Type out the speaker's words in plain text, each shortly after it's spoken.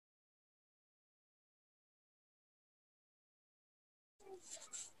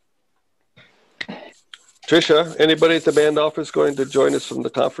Trisha, anybody at the band office going to join us from the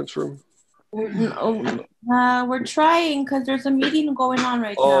conference room? We're trying because there's a meeting going on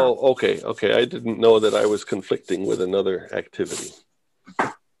right now. Oh, okay. I didn't know that I was conflicting with another activity.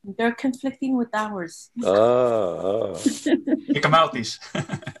 They're conflicting with ours. Kick them out, these. Yeah,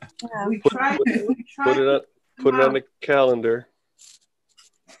 Put it on the calendar.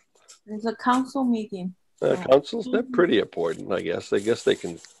 There's a council meeting. Councils, they're pretty important, I guess. I guess they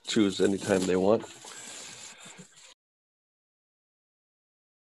can choose anytime they want.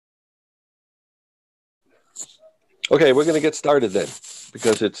 Okay, we're going to get started then,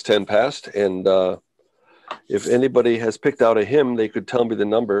 because it's 10 past, and if anybody has picked out a hymn, they could tell me the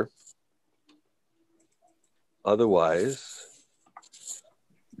number. Otherwise,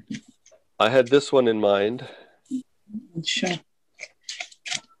 I had this one in mind. Sure.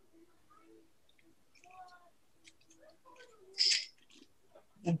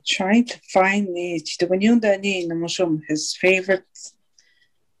 I'm trying to find his favorite.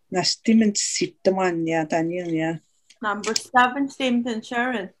 Number 7, James and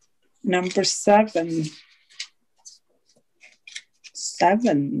Sharon. Number 7.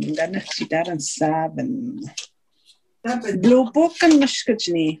 7. Gonna see that on 7. Blue Book and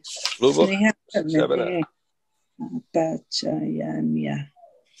Muskajni. Blue Book? 7.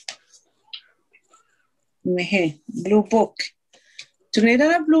 Blue Book.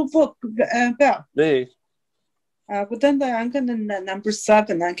 Tunay Blue Book, Bell. Nee. But then I'm gonna number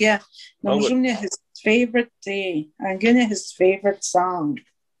 7. Again, his favorite day. I'm gonna his favorite song.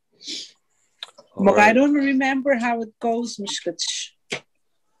 But right. I don't remember how it goes, Mishkach.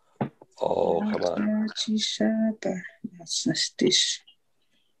 Oh, come on. That's not this.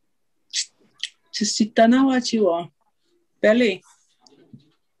 Just sit down and watch you all. Belly.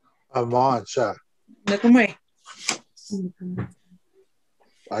 I'm on, sir. Look at me.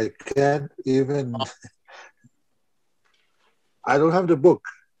 I can't even. I don't have the book.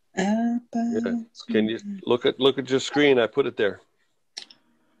 Yeah. Can you look at your screen? I put it there.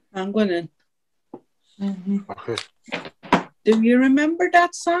 I'm gonna. Okay. Do you remember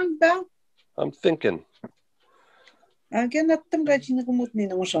that song, Belle? I'm thinking. Again, not them guys in the community.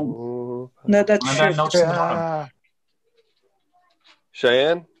 No, that's true.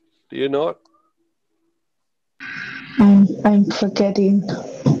 Cheyenne, do you know it? I'm forgetting.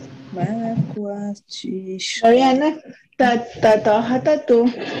 Ariana,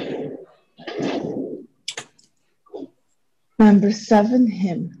 number 7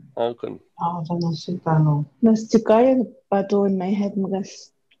 hymn. Uncle. Mas chikaya pato in my head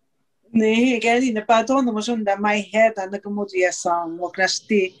magas. Nee, again in the pattern was on my head and the Gamudia song.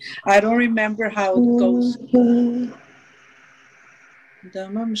 I don't remember how it goes. The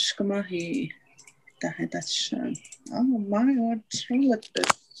mom's come here. That's oh my, what's wrong with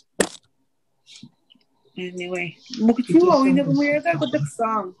this? Anyway, look at you. We never hear that with the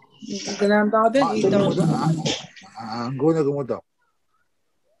song. I'm going to go with that.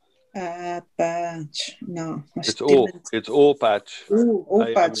 Patch. No. It's all patch. Oh,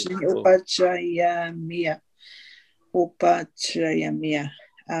 patch. Oh, patch. Mia. Oh, patch. Mia.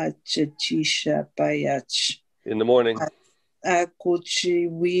 Chisha Payach. In the morning. Kuchi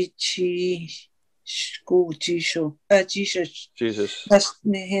Wichi. Jesus. Jesus.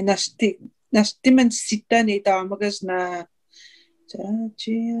 Nastiman sita ni tamagas na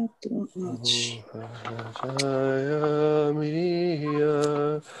Jaya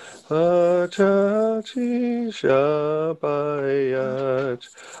Mia Achachi Shapayach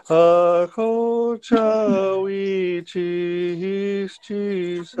Akochawichi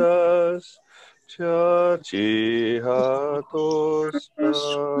Jesus Chachi Hatos.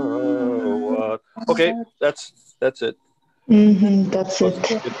 Okay, that's it. That's it.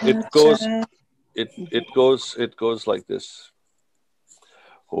 It goes like this.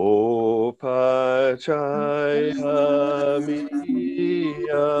 O Pachaya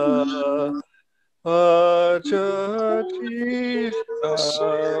Mia Achachi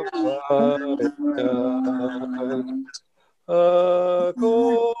Shapayat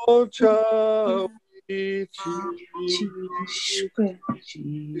Akochawichi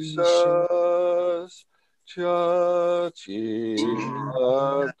Jesus Chachi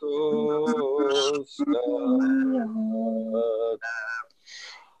Hatos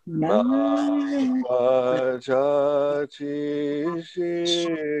Chachi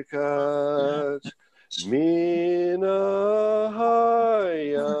Shikach Mina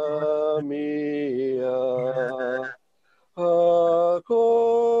Hayamia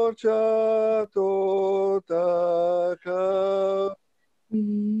Akocha Totaka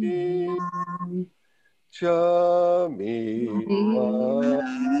Chaka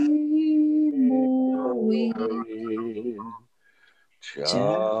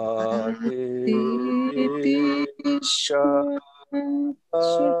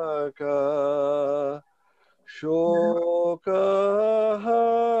Shoka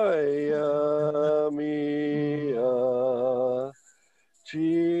Hayamiya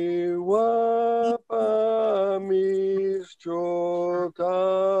Chiwapamis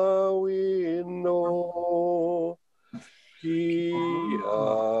Chotawino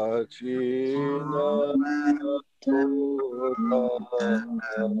Piachina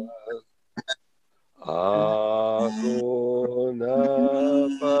Asona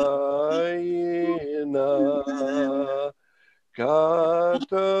Paina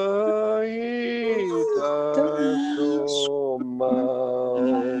Kataita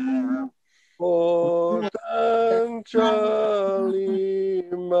Somau Potanchali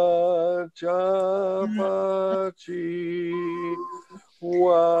Machapachi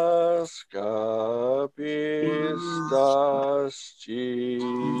Waskapistas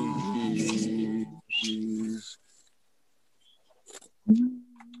cheese.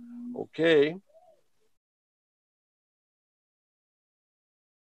 Okay.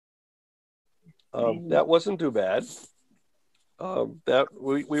 That wasn't too bad. That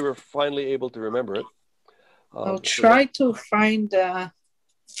we were finally able to remember it. I'll try to find a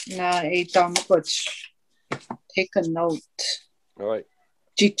Damaguch. Take a note. All right.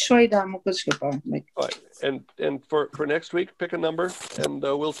 Detroit Damaguch. All right. And for next week, pick a number and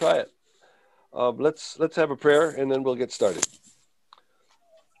we'll try it. Let's have a prayer and then we'll get started.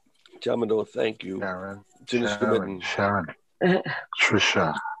 Jamando, thank you. Sharon.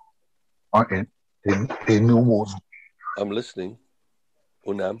 Trisha. I'm listening.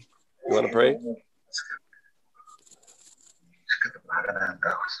 Unam, you want to pray?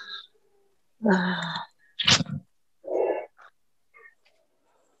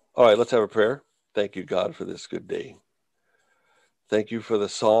 All right, let's have a prayer. Thank you, God, for this good day. Thank you for the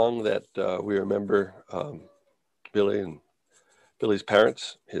song that we remember Billy and Billy's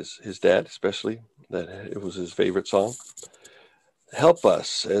parents, his dad especially, that it was his favorite song. Help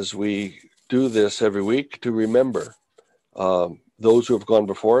us as we do this every week to remember those who have gone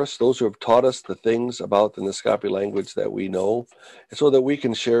before us, those who have taught us the things about the Naskapi language that we know, so that we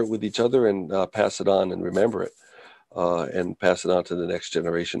can share it with each other and pass it on and remember it and pass it on to the next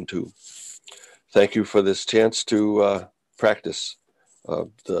generation too. Thank you for this chance to practice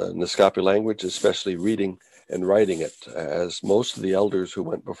the Naskapi language, especially reading and writing it, as most of the elders who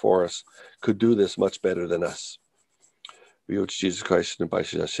went before us could do this much better than us. Jesus Christ and by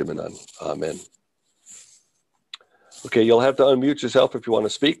Shimanan. Amen. Okay, you'll have to unmute yourself if you want to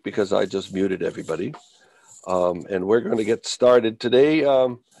speak because I just muted everybody. And we're going to get started today.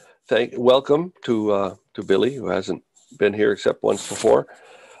 Welcome to Billy, who hasn't been here except once before.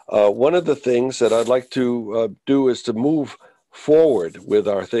 One of the things that I'd like to do is to move forward with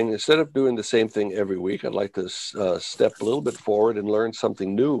our thing. Instead of doing the same thing every week, I'd like to step a little bit forward and learn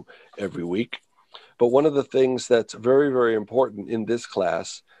something new every week. But one of the things that's very, very important in this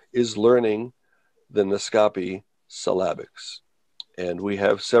class is learning the Naskapi syllabics. And we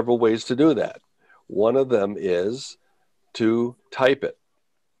have several ways to do that. One of them is to type it.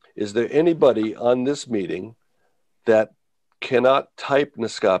 Is there anybody on this meeting that cannot type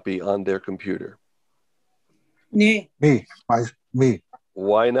Naskapi on their computer? Me.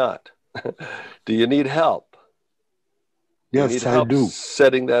 Why not? Do you need help? Yes, I do.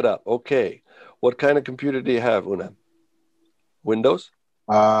 Setting that up. Okay. What kind of computer do you have, Una? Windows?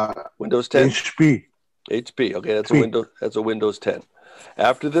 Windows 10? HP. HP. Okay, that's a Windows 10.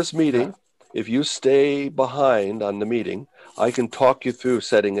 After this meeting, if you stay behind on the meeting, I can talk you through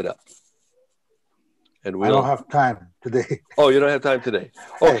setting it up. And I don't have time today. Oh, you don't have time today.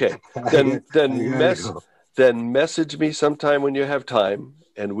 Okay. Then message me sometime when you have time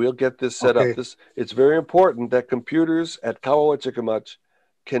and we'll get this set up. It's very important that computers at Kawawachikamach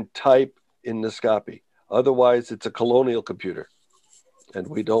can type in Naskapi. Otherwise, it's a colonial computer. And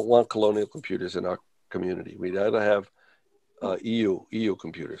we don't want colonial computers in our community. We'd rather have EU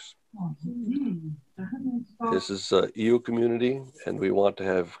computers. This is an EU community, and we want to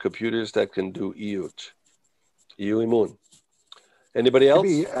have computers that can do EU imun. Anybody else?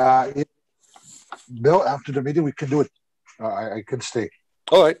 Maybe, Bill, after the meeting, we can do it. I can stay.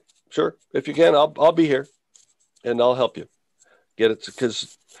 All right, sure. If you can, I'll be here, and I'll help you get it.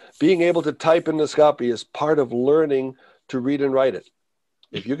 Because being able to type in Naskapi is part of learning to read and write it.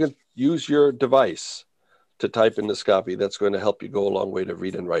 If you can use your device to type in Naskapi, that's going to help you go a long way to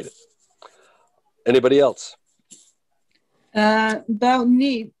read and write it. Anybody else? About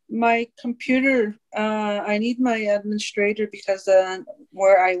need my computer. I need my administrator because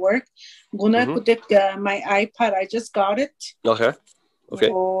where I work, guna kutik my iPad. I just got it. Okay. Okay.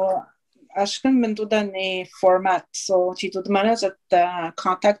 So ashkan mentudan a format. So chito mana that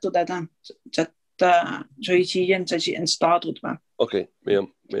contact to that joy chiyan chachi installed with man. Okay,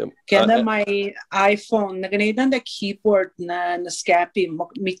 ma'am. Kaya my iPhone naganitan the keyboard na Naskapi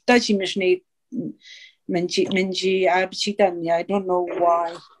mikta chi mishne Minji I don't know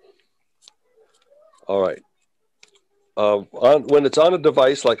why. All right. When it's on a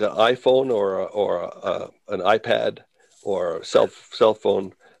device like an iPhone or an iPad or a cell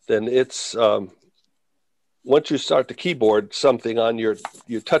phone, then it's once you start the keyboard, something on you're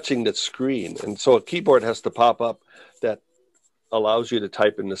touching that screen, and so a keyboard has to pop up that allows you to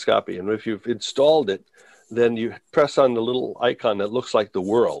type in Naskapi. And if you've installed it, then you press on the little icon that looks like the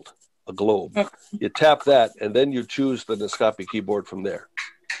world, a globe. Okay. You tap that, and then you choose the Naskapi keyboard from there.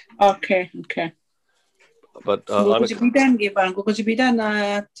 Okay. But tonight.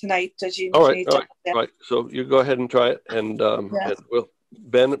 All right. So you go ahead and try it, and we'll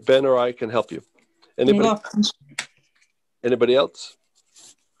Ben or I can help you. Anybody else?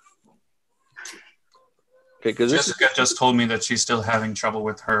 Okay, because Jessica just told me that she's still having trouble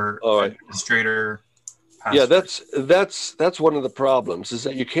with her administrator password. Yeah, that's one of the problems, is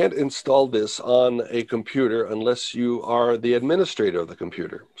that you can't install this on a computer unless you are the administrator of the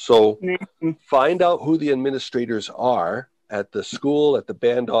computer. So find out who the administrators are at the school, at the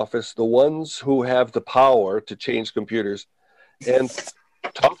band office, the ones who have the power to change computers, and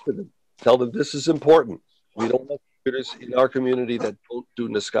talk to them. Tell them this is important. We don't want computers in our community that don't do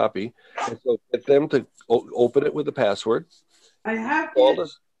Naskapi. And so get them to open it with the password. I have your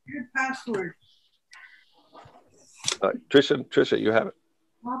password. Trisha, you have it.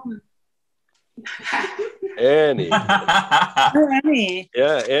 Annie. Annie.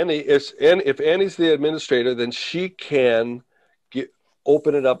 Yeah, Annie is. And if Annie's the administrator, then she can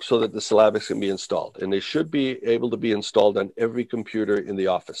open it up so that the syllabics can be installed, and they should be able to be installed on every computer in the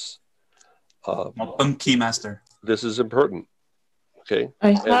office. Keymaster. This is important. Okay.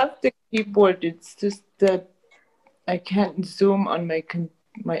 I have the keyboard. It's just that I can't zoom on my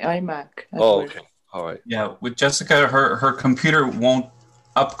iMac. Okay. All right. Yeah, with Jessica, her computer won't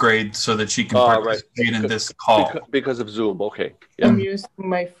upgrade so that she can participate in this call. Because of Zoom. Okay. Yeah. I'm using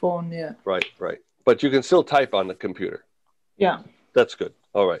my phone. Yeah. Right. But you can still type on the computer. Yeah. That's good.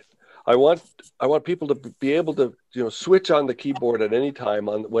 All right. I want people to be able to switch on the keyboard at any time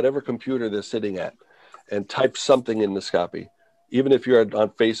on whatever computer they're sitting at, and type something in Naskapi. Even if you're on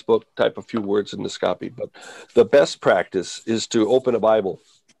Facebook, type a few words in Naskapi. But the best practice is to open a Bible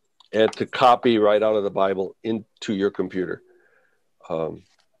and to copy right out of the Bible into your computer.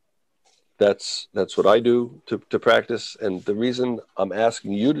 That's what I do to practice. And the reason I'm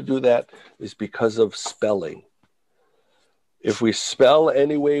asking you to do that is because of spelling. If we spell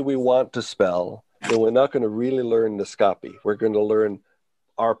any way we want to spell, then we're not going to really learn Naskapi. We're going to learn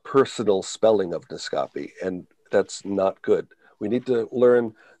our personal spelling of Naskapi, and that's not good. We need to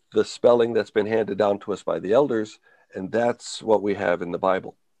learn the spelling that's been handed down to us by the elders, and that's what we have in the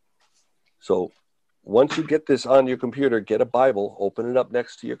Bible. So once you get this on your computer, get a Bible, open it up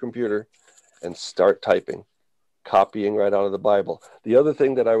next to your computer, and start typing, copying right out of the Bible. The other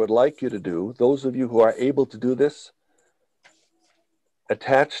thing that I would like you to do, those of you who are able to do this,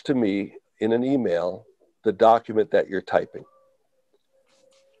 attach to me in an email the document that you're typing.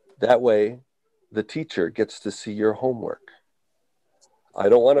 That way, the teacher gets to see your homework. I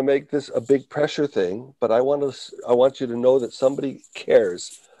don't want to make this a big pressure thing, but I want you to know that somebody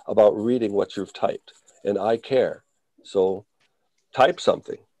cares about reading what you've typed, and I care. So type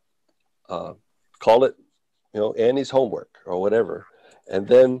something. Call it, Annie's homework or whatever, and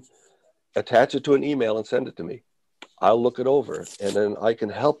then attach it to an email and send it to me. I'll look it over, and then I can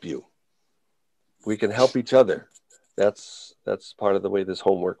help you. We can help each other. That's part of the way this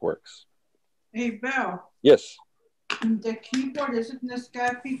homework works. Hey, Bill. Yes. The keyboard, is it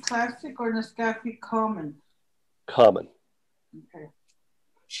Naskapi Classic or Naskapi Common? Common. Okay.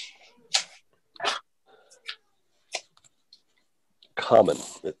 Common.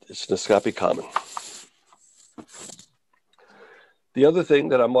 It's Naskapi Common. The other thing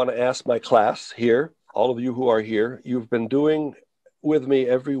that I want to ask my class here, all of you who are here, you've been doing with me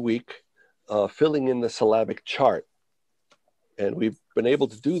every week, filling in the syllabic chart. And we've been able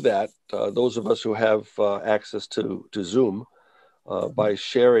to do that, those of us who have access to Zoom, by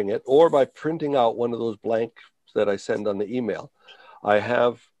sharing it or by printing out one of those blanks that I send on the email. I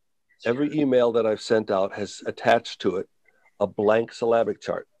have, every email that I've sent out has attached to it a blank syllabic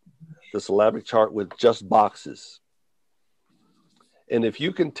chart, the syllabic chart with just boxes. And if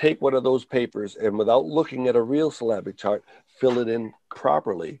you can take one of those papers and without looking at a real syllabic chart, fill it in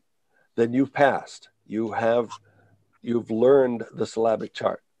properly, then you've passed. You've learned the syllabic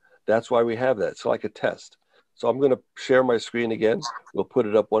chart. That's why we have that. It's like a test. So I'm going to share my screen again. We'll put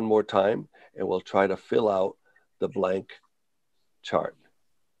it up one more time, and we'll try to fill out the blank chart.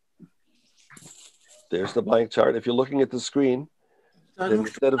 There's the blank chart. If you're looking at the screen, then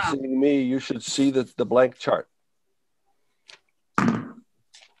instead of seeing me, you should see the blank chart.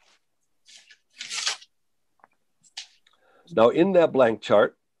 Now, in that blank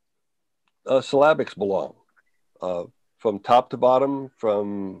chart, syllabics belong from top to bottom,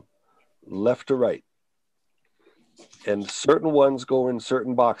 from left to right. And certain ones go in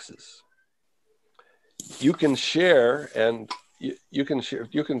certain boxes. You can share, and you can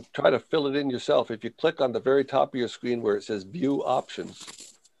try to fill it in yourself. If you click on the very top of your screen where it says View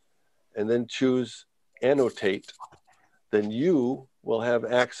Options, and then choose Annotate, then you will have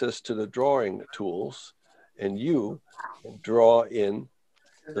access to the drawing tools, and you can draw in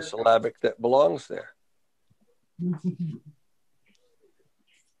the syllabic that belongs there. You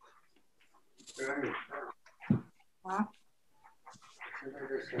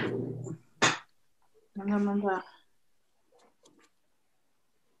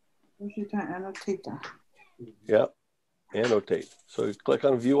can annotate that. Yeah, annotate. So you click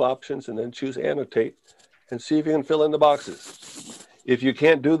on View Options and then choose Annotate and see if you can fill in the boxes. If you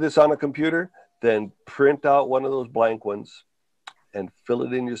can't do this on a computer, then print out one of those blank ones and fill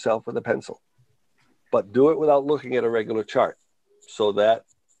it in yourself with a pencil. But do it without looking at a regular chart so that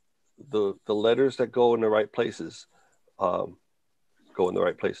the letters that go in the right places go in the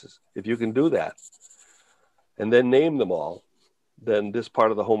right places. If you can do that and then name them all, then this part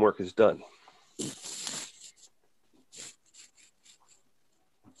of the homework is done.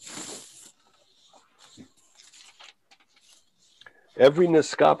 Every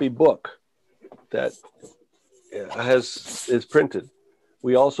Naskapi book that is printed,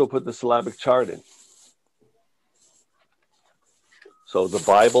 we also put the syllabic chart in. So the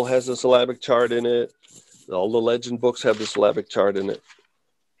Bible has a syllabic chart in it. All the legend books have the syllabic chart in it.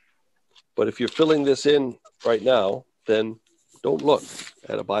 But if you're filling this in right now, then don't look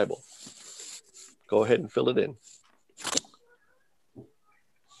at a Bible. Go ahead and fill it in.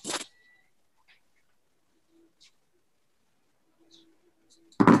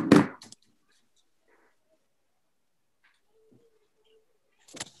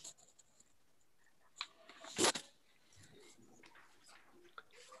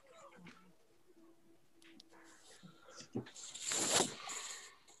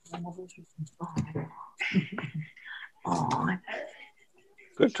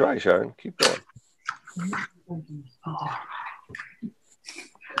 Good try, Sharon. Keep going.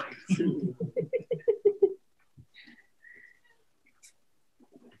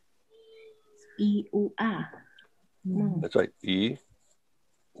 E-U-A. That's right. E,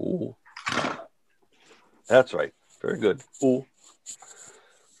 U. That's right. Very good. U.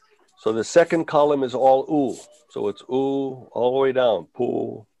 So the second column is all U. So it's U all the way down.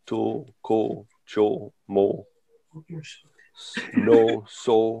 Pu, tu, ku, cho, mo, no,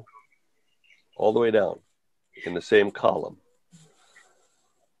 so, all the way down in the same column.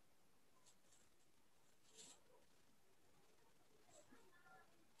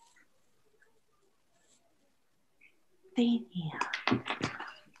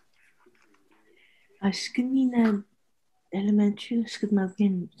 Aşkın elementary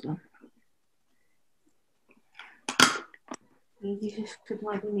skidmagin. Hindi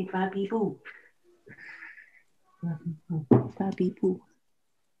skidmagin ni Babi Boo. Babi Boo.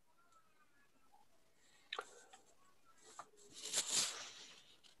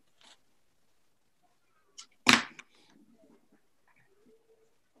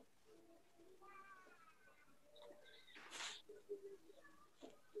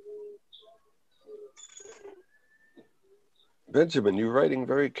 Benjamin, you're writing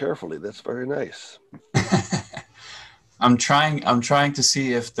very carefully. That's very nice. I'm trying to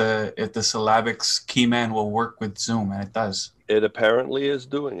see if the syllabics keyman will work with Zoom, and it does. It apparently is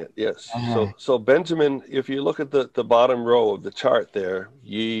doing it, yes. So Benjamin, if you look at the bottom row of the chart there,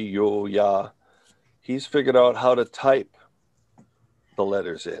 yi, yo, ya, he's figured out how to type the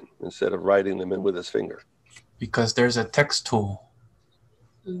letters in instead of writing them in with his finger. Because there's a text tool.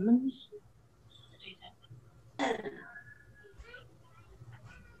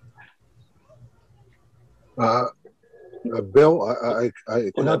 Bill,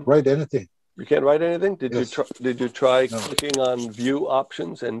 I cannot write anything. You can't write anything? Did Yes. you try clicking on View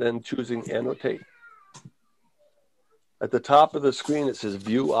Options and then choosing Annotate? At the top of the screen, it says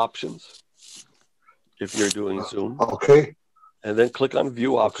View Options. If you're doing Zoom. Okay. and then click on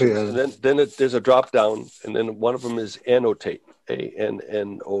View Options, Okay, and then there's a drop down, and then one of them is Annotate,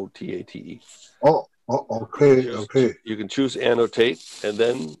 Annotate. okay. You can choose Annotate, and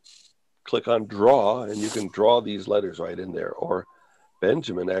then click on Draw, and you can draw these letters right in there. Or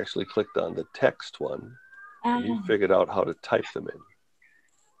Benjamin actually clicked on the text one, and he figured out how to type them in.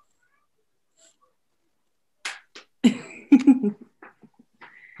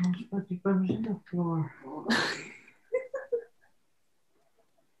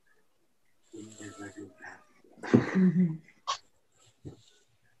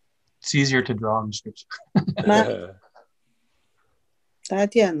 It's easier to draw in scripture.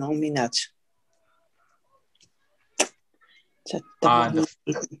 That yeah, no minutes. The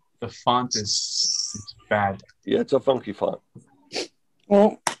font is bad. Yeah, it's a funky font.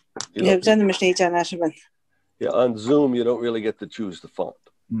 Oh, You you know, have mistake on that one. yeah, on Zoom, you don't really get to choose the font.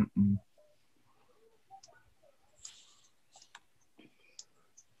 Mm-mm.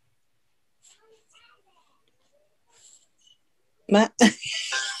 Ma.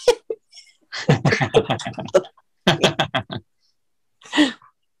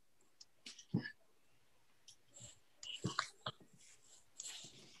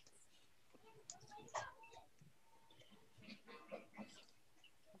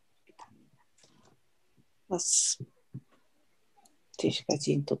 Mas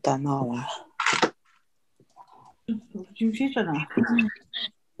티시까지 또 다 나와. 지금 쉬잖아.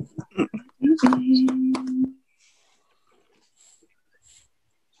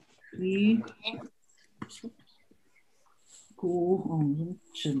 이, 구,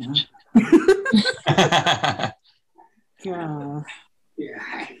 좀 지나. 야,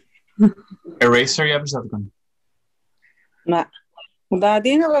 Eraser yapı zaten. Ma.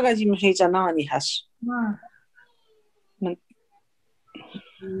 Dati na kagaji mo siya na ni has. 마. 만-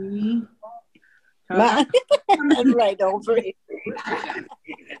 이, Ma. Right over it.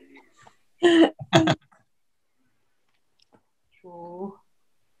 조,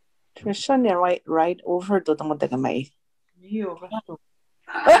 Trisha niya right over to tamo taga may. 이요, 갔어.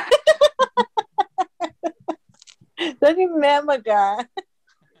 Dati mema ka.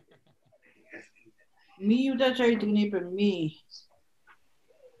 미 유다 저희 등립 미,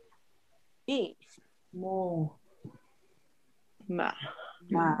 E. 모, Ma.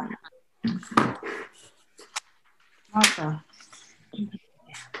 마. 맞아.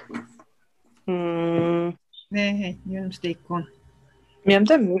 네, yun mistake ko.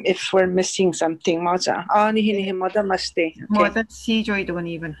 Miyamda if we're missing something mo sa. Ni mo da masti. 뭐, Okay. that's C joy doon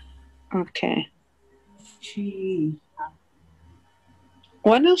even. Okay. She.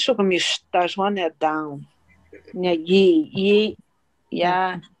 One else kung stars one at down. Nya ye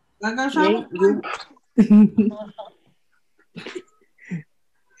ya Gagasama. you.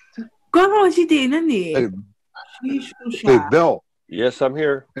 Kung si Tina ni. Hey, She hey, siya. Bill. Yes, I'm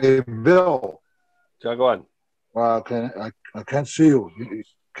here. Hey, Bill. Jaguan. I can't see you.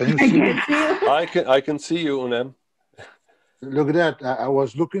 Can you see me? I can see you, Unem. Look at that. I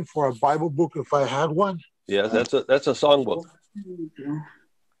was looking for a Bible book if I had one. Yeah, that's a songbook.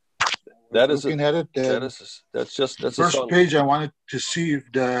 That is Looking at it. that's a First song. page, I wanted to see if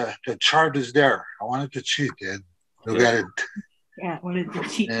the chart is there. I wanted to cheat and look Yeah. at it. Yeah, wanted to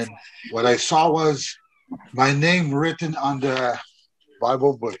cheat. And what I saw was my name written on the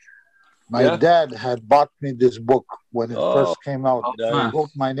Bible book. My Yeah. dad had bought me this book when it Oh, first came out. nice. He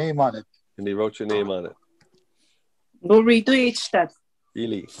wrote my name on it. And he wrote your name on it. Go redo each that.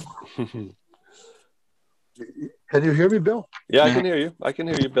 Really. Can you hear me, Bill? Yeah, I can hear you. I can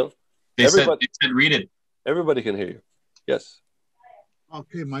hear you, Bill. They said Everybody- read it. Everybody can hear you. Yes.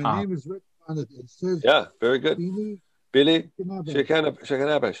 Okay, my Ah. name is written on it. It says Yeah, very good. Billy Billy Kinabe.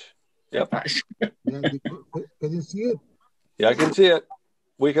 Shekanabish. Yep. Yeah, can you see it? Yeah, I can see it.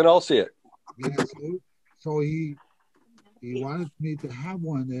 We can all see it. Yes. So he wanted me to have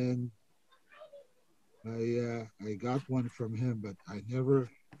one, and I got one from him, but I never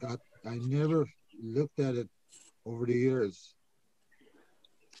looked at it over the years.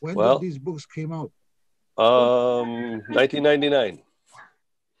 When Well- did these books came out? 1999.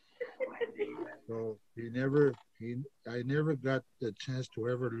 So I never got the chance to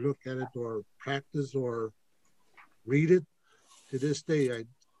ever look at it or practice or read it. To this day, I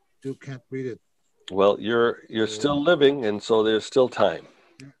can't read it. Well, you're still living, and so there's still time.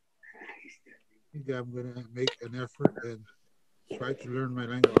 I think I'm gonna make an effort and try to learn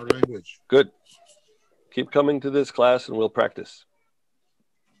our language. Good. Keep coming to this class, and we'll practice.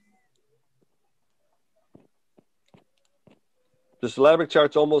 The syllabic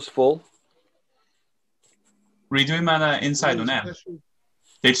chart's almost full. Redoing my inside on that. Especially-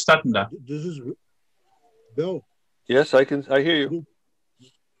 They started that. This is Bill. Yes, I hear you.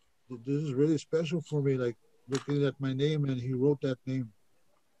 This is really special for me. Like looking at my name, and he wrote that name,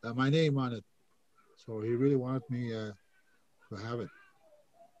 my name on it. So he really wanted me to have it.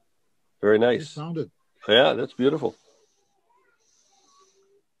 Very He nice. found it. Yeah, that's beautiful.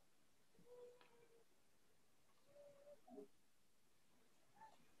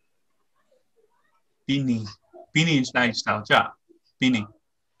 Bini. Bini is nice now. Yeah. Bini.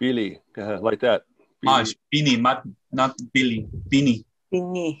 Billy, like that. Ah, it's Bini, not Billy. Bini.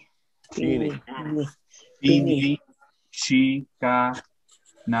 Bini. Bini. Bini. Bini. Shika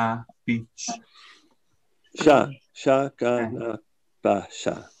na beach. Sha. Shaka na ba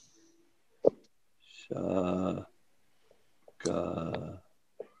sha. Shaka.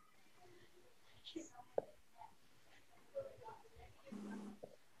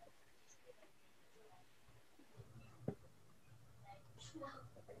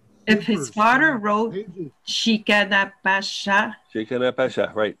 If his father wrote Shikanapasha,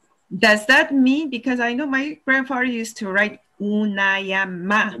 Shikanapasha, right. does that mean, because I know my grandfather used to write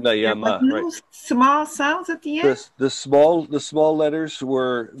Unayama. There was no right. small sounds at the end? The small letters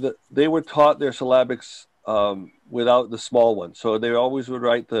they were taught their syllabics without the small ones. So they always would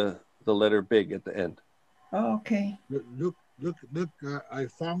write the letter big at the end. Oh, okay. Look, I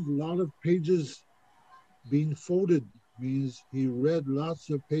found a lot of pages being folded. Means he read lots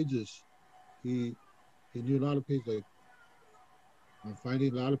of pages. He knew a lot of pages. Like I'm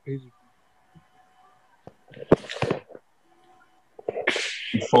finding a lot of pages.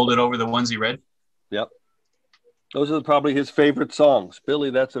 He folded over the ones he read? Yep. Those are probably his favorite songs. Billy,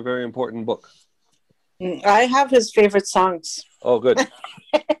 that's a very important book. I have his favorite songs. Oh, good.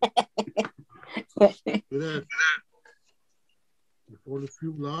 Before a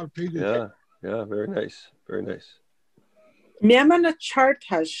lot of pages. Yeah, very nice. Very nice. Miyaman na chart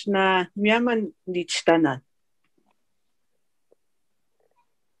hash na miyaman lichtanan.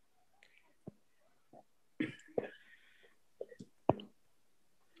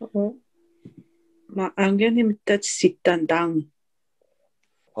 Maangyan himitat sitan down.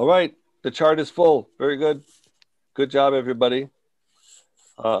 All right, the chart is full. Very good. Good job, everybody.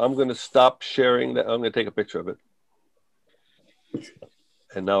 I'm going to stop sharing that. I'm going to take a picture of it.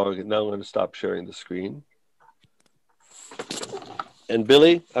 And now I'm going to stop sharing the screen. And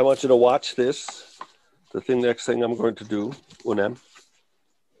Billy, I want you to watch this. Next thing I'm going to do, Unam.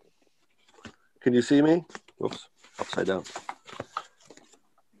 Can you see me? Whoops, upside down.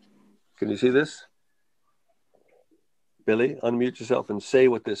 Can you see this? Billy, unmute yourself and say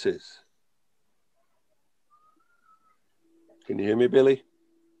what this is. Can you hear me, Billy?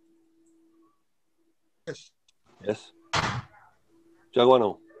 Yes. Yes.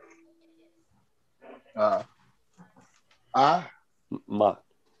 Jaguano. Ma.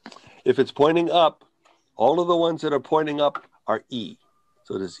 If it's pointing up, all of the ones that are pointing up are E.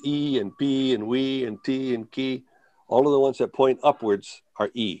 So there's E and P and we and T and Ki. All of the ones that point upwards are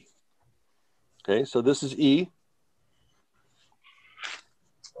E. Okay, so this is E.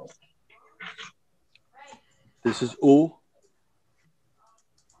 This is U.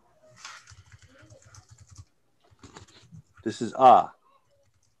 This is A.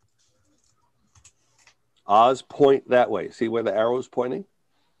 A's point that way. See where the arrow is pointing?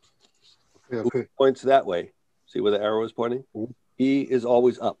 Okay. U points that way. See where the arrow is pointing? E is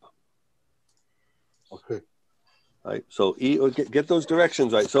always up. Okay. Right. So E, get those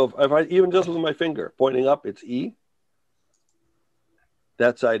directions right. So if I even just with my finger pointing up, it's E.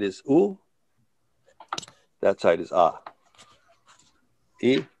 That side is U. That side is A.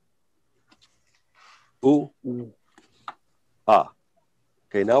 E. U. A.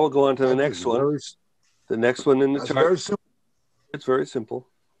 Okay, now we'll go on to the next one. The next one in the chart. Very simple. It's very simple.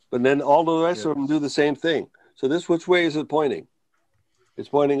 But then all the rest of them do the same thing. So this, which way is it pointing? It's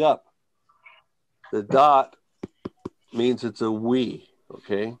pointing up. The dot means it's a we,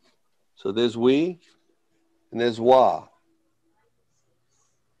 okay? So there's we and there's wa.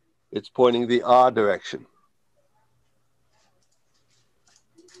 It's pointing the ah direction.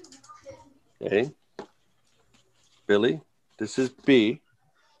 Okay? Billy, this is B.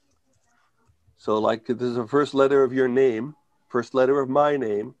 So like this is the first letter of your name, first letter of my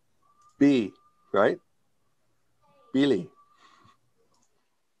name, B, right? Billy.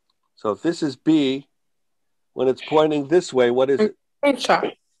 So if this is B, when it's pointing this way, what is it?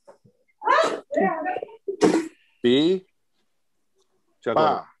 B.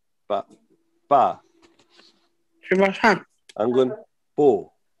 Ba. Ba. Ba. I'm going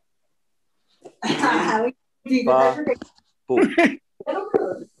bo. Ba. Bo.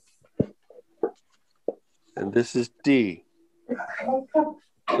 And this is D.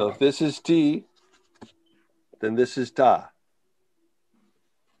 So if this is D, then this is da.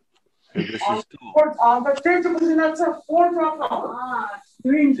 And this is do.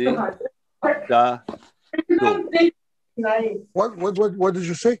 See? Da, do. What did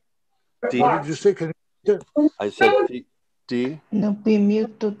you say? D. What did you say? Can you I said D, No, be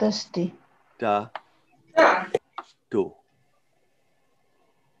mute to Dusty. da, do.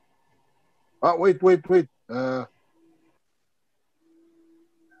 wait.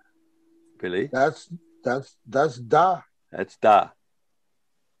 Billy? That's da. That's da.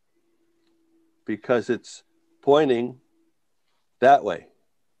 Because it's pointing that way.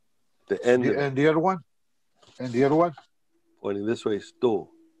 The end of it. And the other one? And the other one? Pointing this way is do.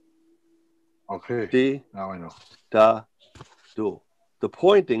 Okay. D, Now I know. da, do. The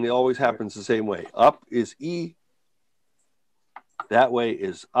pointing always happens the same way. Up is E. That way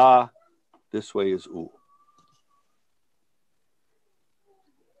is A. This way is U.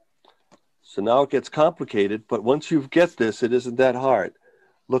 So now it gets complicated, but once you get this, it isn't that hard.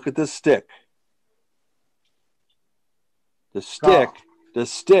 Look at this stick. The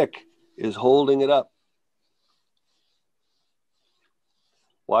stick is holding it up.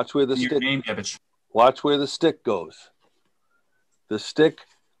 Watch where the stick goes. The stick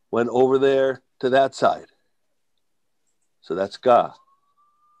went over there to that side. So that's ga.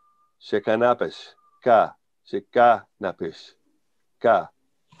 Shekanapish. Ga. Shekanapish. Ga.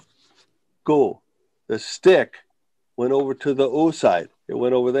 Go. The stick went over to the O side. It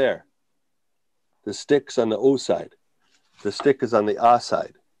went over there. The stick's on the O side. The stick is on the A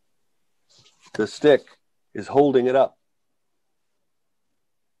side. The stick is holding it up.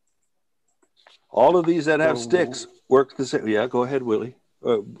 All of these that have sticks work the same. Yeah, go ahead, Billy.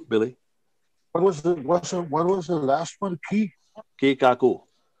 What was the last one? Ki? Ki kaku.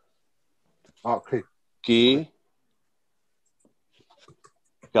 Okay. Ki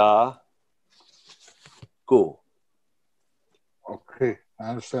ka ku. Okay, I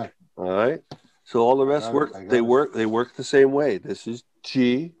understand. All right. So all the rest work. They work the same way. This is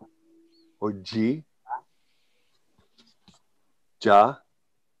G or G. Ja.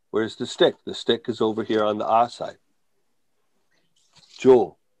 Where's the stick? The stick is over here on the A side.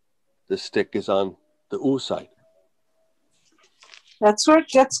 Jo. The stick is on the U side. That's where it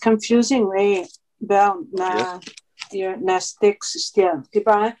gets confusing, right? About your sticks still.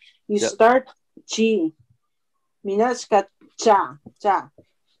 Diba? You start G. Minas got ja.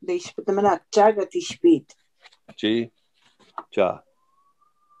 They spit them out. Jaga speed. G. Ja.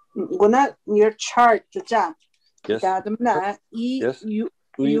 Guna your chart ja. Yes. Yes.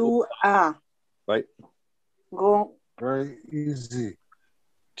 You are. Right. Go. Very easy.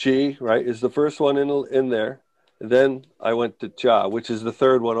 G, right, is the first one in there. And then I went to Ja, which is the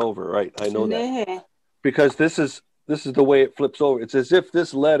third one over, right? I know that. Because this is the way it flips over. It's as if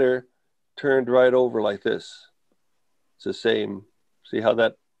this letter turned right over like this. It's the same. See how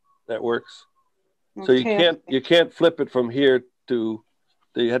that works? So you can't flip it from here to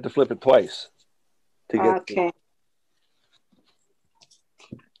you had to flip it twice to get okay.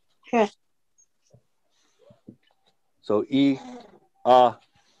 So E, A,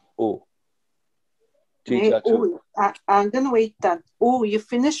 O. I'm gonna wait that. Oh, you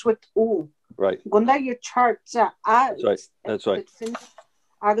finish with O. Right. Gunda your chart. That's right. That's right.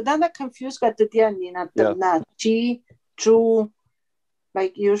 I'm gonna confuse got the na G, Ju,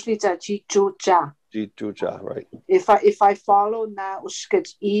 like usually it's a G, Ju, Ja. G, Ju, Ja, right. If I follow na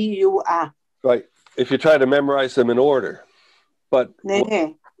uskets E, U, A. Right. If you try to memorize them in order, but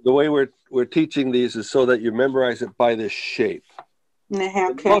the way we're teaching these is so that you memorize it by this shape.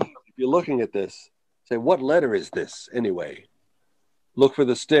 Okay. If you're looking at this, say, what letter is this anyway? Look for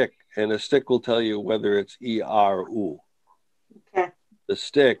the stick, and the stick will tell you whether it's E, R, or U. Okay. The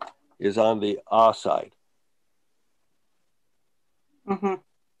stick is on the A side.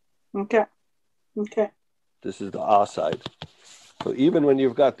 Okay. This is the A side. So even when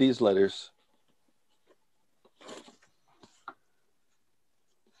you've got these letters,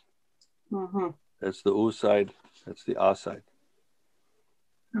 that's the U side, that's the A side.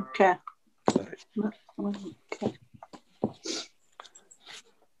 Okay. Right. Okay.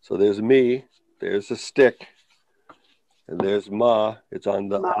 So there's me, there's a stick, and there's Ma, it's on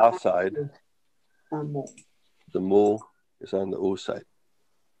the A side. The Mu is on the U side.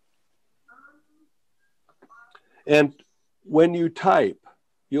 And when you type,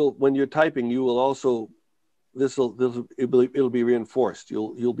 when you're typing, you will also it'll be reinforced.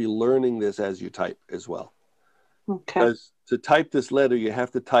 You'll be learning this as you type as well. Okay. Because to type this letter, you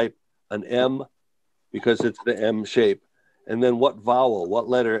have to type an M because it's the M shape. And then what vowel, what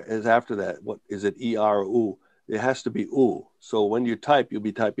letter is after that? What is it, E, R, or U? It has to be U. So when you type, you'll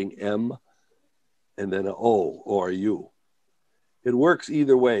be typing M, and then an O or a U. It works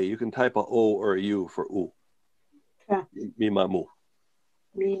either way. You can type a O or a U for U. Okay. Mimamu.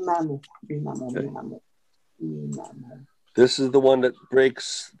 Mimamu. This is the one that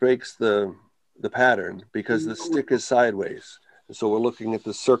breaks the pattern because the stick is sideways. And so we're looking at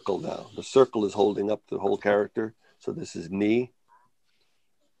the circle now. The circle is holding up the whole character. So this is ni.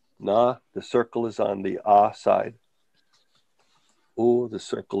 Na, the circle is on the A side. U, the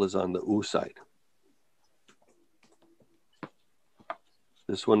circle is on the U side.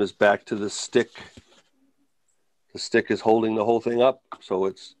 This one is back to the stick. The stick is holding the whole thing up. So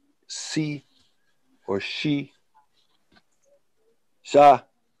it's si or she. Sha,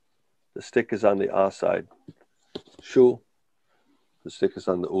 the stick is on the A side. Shu, the stick is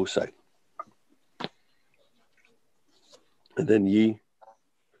on the U side. And then yi,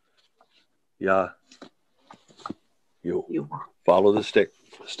 ya, you. Follow the stick.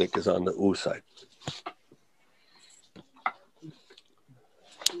 The stick is on the U side.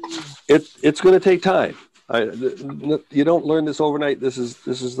 It's going to take time. You don't learn this overnight. This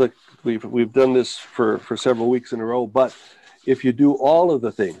is like we've done this for several weeks in a row. But if you do all of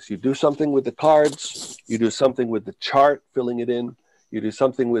the things, you do something with the cards, you do something with the chart, filling it in, you do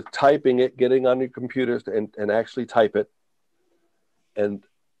something with typing it, getting on your computers and actually type it, and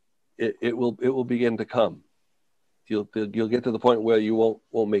it will begin to come. You'll get to the point where you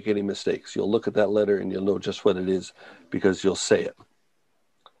won't make any mistakes. You'll look at that letter and you'll know just what it is because you'll say it.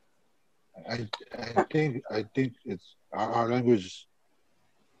 I think it's our language.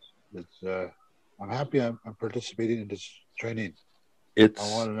 It's I'm happy I'm participating in this training. I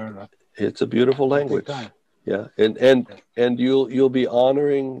want to learn that. It's a beautiful language. Yeah, and you'll be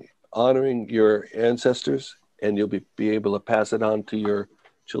honoring your ancestors, and you'll be able to pass it on to your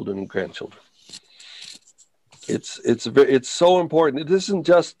children and grandchildren. It's so important. It isn't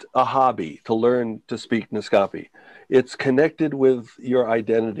just a hobby to learn to speak Naskapi. It's connected with your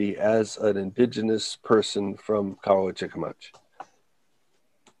identity as an indigenous person from Karawa-Chikamach.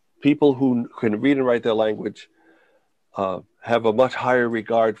 People who can read and write their language have a much higher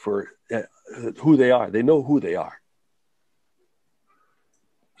regard for who they are. They know who they are.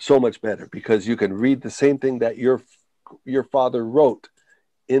 So much better because you can read the same thing that your father wrote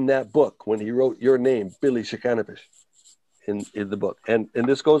in that book when he wrote your name, Billy Shikanapish, in the book. And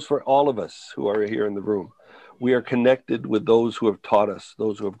this goes for all of us who are here in the room. We are connected with those who have taught us,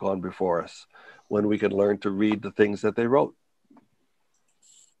 those who have gone before us, when we can learn to read the things that they wrote.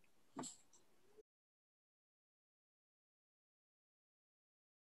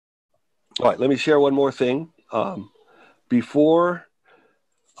 All right, let me share one more thing. Before,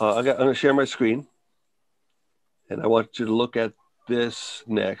 I'm going to share my screen, and I want you to look at this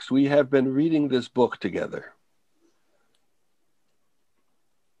next. We have been reading this book together.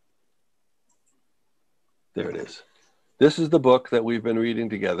 There it is. This is the book that we've been reading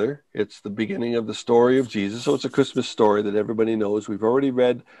together. It's the beginning of the story of Jesus. So it's a Christmas story that everybody knows. We've already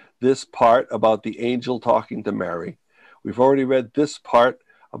read this part about the angel talking to Mary. We've already read this part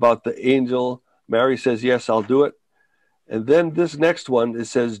about the angel. Mary says, yes, I'll do it. And then this next one, it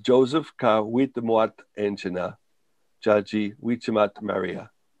says, Joseph ka witamuat enchina, jaji wichamat Maria.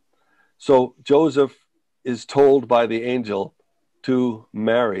 So Joseph is told by the angel to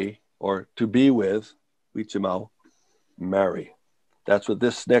marry or to be with Wichamau, Mary. That's what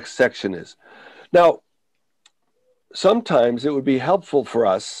this next section is. Now, sometimes it would be helpful for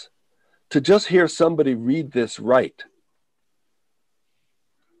us to just hear somebody read this right,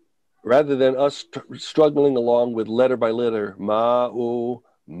 rather than us struggling along with letter by letter. Ma'u,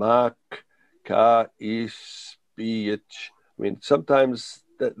 mak, ka, ispich. I mean, sometimes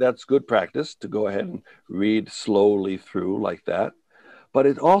that's good practice to go ahead and read slowly through like that. But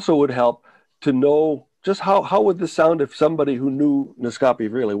it also would help to know just how would this sound if somebody who knew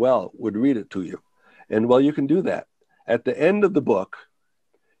Naskapi really well would read it to you. And well, you can do that. At the end of the book,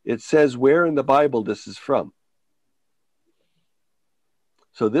 it says where in the Bible this is from.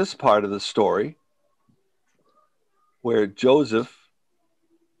 So this part of the story, where Joseph,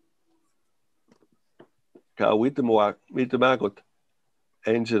 Witamagot,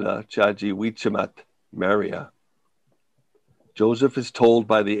 Angela, Chaji, Wichamat, Maria. Joseph is told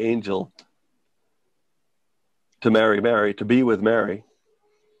by the angel to marry Mary, to be with Mary.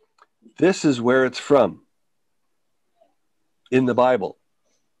 This is where it's from in the Bible.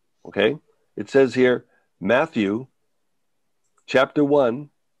 Okay? It says here, Matthew chapter 1,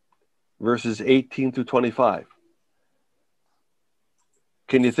 verses 18 through 25.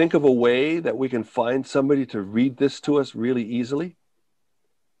 Can you think of a way that we can find somebody to read this to us really easily?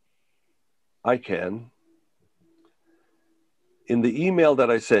 I can. In the email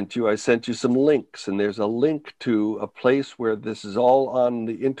that I sent you some links, and there's a link to a place where this is all on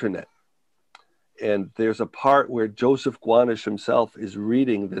the internet. And there's a part where Joseph Guanish himself is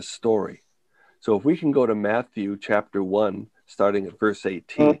reading this story. So if we can go to Matthew chapter 1, starting at verse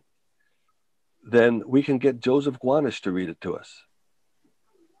 18, then we can get Joseph Guanish to read it to us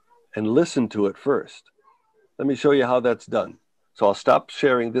and listen to it first. Let me show you how that's done. So I'll stop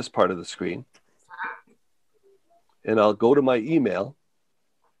sharing this part of the screen, and I'll go to my email.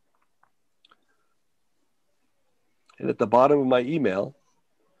 And at the bottom of my email,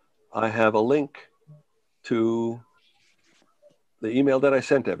 I have a link to the email that I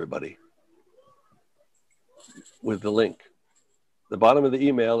sent everybody with the link. The bottom of the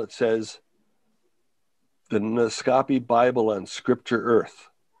email, it says, the Naskapi Bible on Scripture Earth.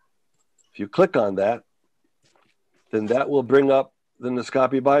 If you click on that, then that will bring up the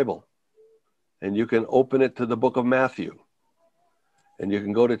Naskapi Bible. And you can open it to the book of Matthew. And you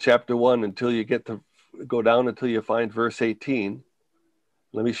can go to chapter 1 until you go down until you find verse 18.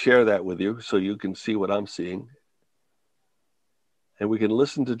 Let me share that with you so you can see what I'm seeing. And we can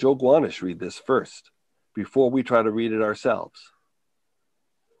listen to Joe Guanish read this first before we try to read it ourselves.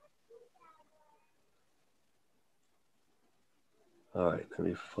 All right, let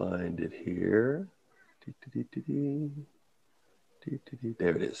me find it here.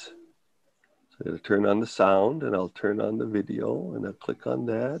 There it is. So I'm going to turn on the sound, and I'll turn on the video, and I'll click on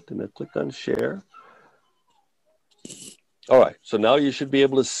that, and I'll click on share. All right, so now you should be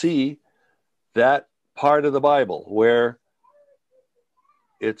able to see that part of the Bible where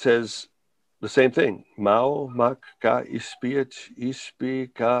it says the same thing. Mao mak ka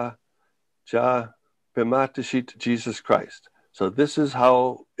ispi ka ja pematashit Jesus Christ. So this is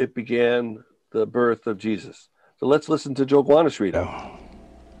how it began, the birth of Jesus. So let's listen to Joe Guanish read it.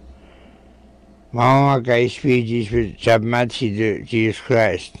 Mao mak ka ispi Jesus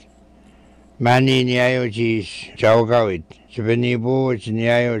Christ. Mani niayo jis jawgawit. Sebenibo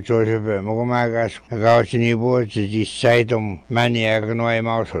niayo Joseph mogumagas gawsinibo jis saitum mani agnoy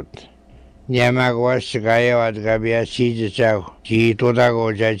mausut. Niamagwas gayawat gabia sijaw ji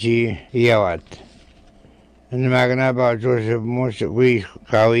todago jaji yawat. Magna ba Joseph mus we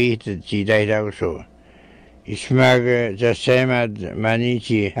kawit ji daidagso. Ismag jasemad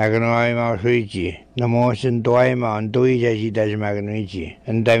manichi agnoy mausuiji. Namosin doima on duija dajmagnuiji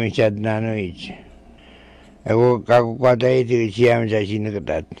and damichad nanuiji. Ago kakukwataiti chiam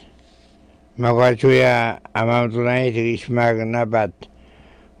jajinagadat. Magachuya amamtunaiti ismag nabat.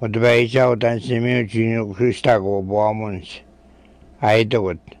 Udbaicha utansimiu jinu Christago boamuns.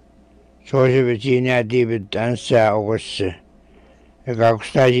 Aidawat. Sosi Virginia David Ansa August.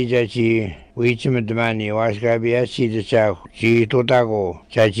 Kakustaji jaji. Wichimedmani waskabia sidacha ji totago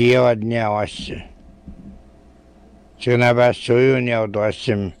jajiawadnya was. Chunabas soyunya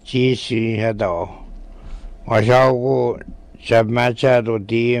dwasim ji si hadao. Wasaugo sabmachado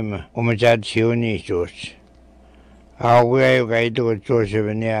diem umachad sioni jos. Auwe gaido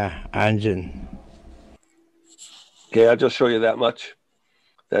josevania anjin. Okay, I'll just show you that much.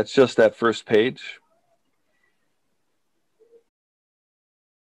 That's just that first page.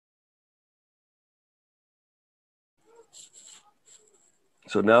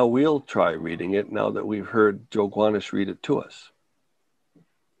 So now we'll try reading it now that we've heard Joe Guanish read it to us.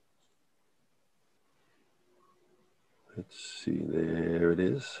 Let's see, there it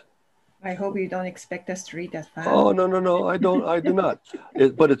is. I hope you don't expect us to read that fast. Oh, no, I do not.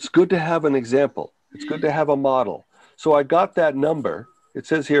 But it's good to have an example. It's good to have a model. So I got that number. It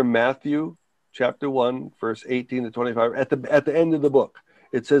says here, Matthew chapter 1, verse 18 to 25. At the end of the book,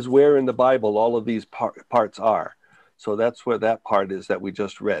 it says where in the Bible all of these parts are. So that's where that part is that we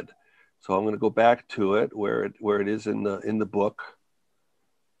just read. So I'm going to go back to it where it is in the book.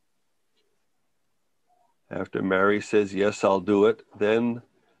 After Mary says, yes, I'll do it, then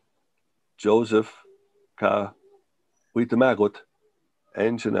Joseph ka witamagot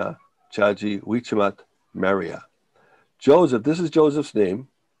Anjana chaji wichamat Maria. Joseph, this is Joseph's name.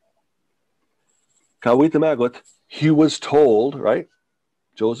 Ka witamagot, he was told, right?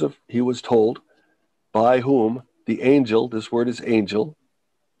 Joseph, he was told by whom? The angel, this word is angel,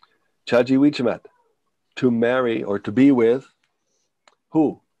 chaji wichamat, to marry or to be with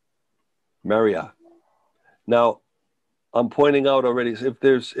who? Maria. Now, I'm pointing out already, if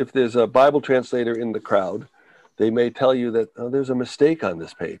there's a Bible translator in the crowd, they may tell you that there's a mistake on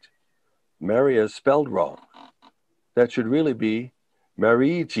this page. Maria is spelled wrong. That should really be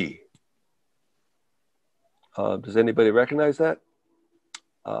Mariji. Does anybody recognize that?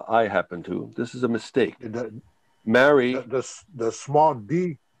 I happen to. This is a mistake. Mary. The small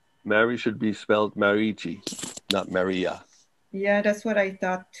D. Mary should be spelled Mariji, not Maria. Yeah, that's what I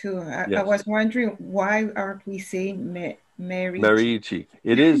thought too. I Yes. was wondering why aren't we saying Mary? Marici.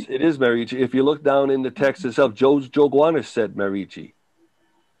 It is Marici. If you look down in the text itself, Joe Guanish said Marici.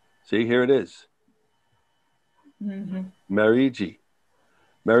 See, here it is. Mm-hmm. Marici.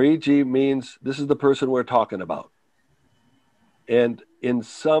 Marici means this is the person we're talking about. And in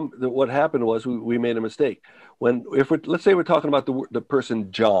what happened was we made a mistake. Let's say we're talking about the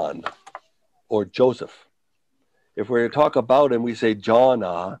person John or Joseph. If we're to talk about him, we say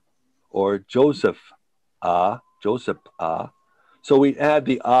John or Joseph Joseph So we add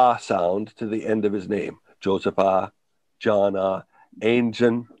the sound to the end of his name. Joseph John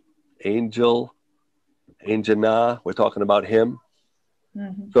Angel, Angel we're talking about him.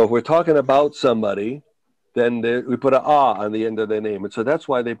 Mm-hmm. So if we're talking about somebody, then we put an on the end of their name. And so that's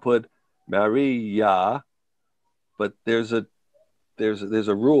why they put Maria, but there's a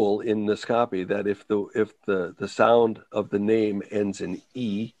rule in Naskapi that if the sound of the name ends in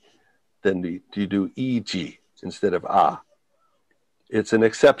E, then you do EG instead of A. It's an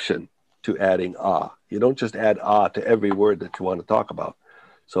exception to adding A. You don't just add A to every word that you want to talk about.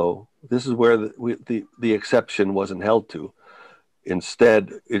 So this is where the exception wasn't held to.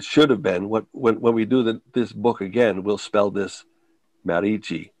 Instead, it should have been when we do this book again, we'll spell this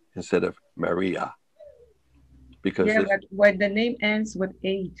Marici instead of Maria. Because yeah, but when the name ends with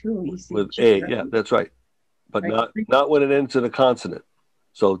A too, you see. With A, yeah, that's right. But not when it ends in a consonant.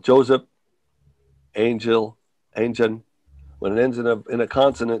 So Joseph, Angel. When it ends in a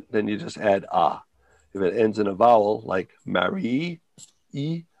consonant, then you just add A. If it ends in a vowel like Marie,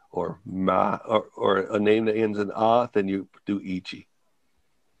 E, or Ma, or a name that ends in A, then you do EG.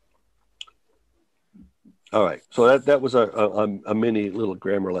 All right, so that was a mini little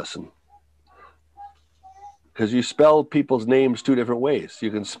grammar lesson. Because you spell people's names two different ways.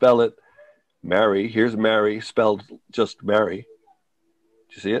 You can spell it Mary. Here's Mary spelled just Mary.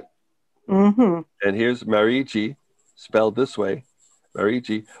 Do you see it? Mm-hmm. And here's Marici spelled this way.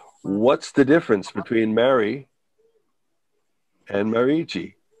 Marici. What's the difference between Mary and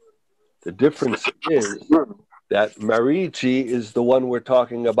Marici? The difference is that Marici is the one we're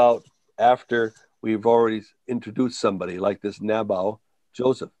talking about after we've already introduced somebody, like this Nabal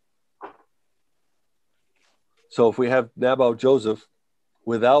Joseph. So if we have Nabal Joseph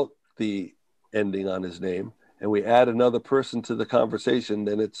without the ending on his name, and we add another person to the conversation,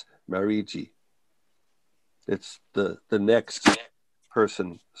 then it's Marici. It's the next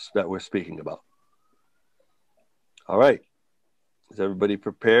person that we're speaking about. All right. Is everybody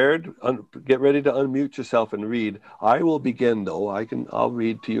prepared? Get ready to unmute yourself and read. I will begin, though. I'll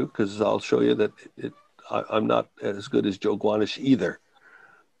read to you because I'll show you that I'm not as good as Joe Guanish either,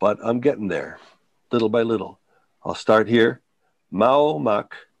 but I'm getting there, little by little. I'll start here. Mao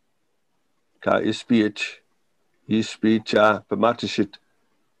mak ka ispiach ispicha pamatishit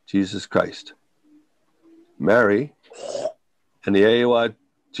Jesus Christ. Mary and the Awa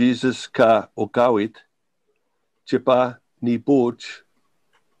Jesus ka okawit chipa ni buch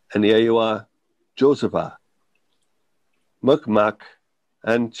and the Awa Josepha mukmak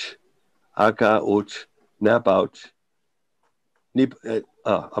anch aka uch napouch nip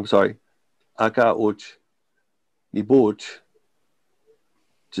I'm sorry aka uch nibuch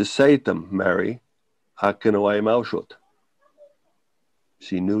Jisaitam Mary akinawai maushut.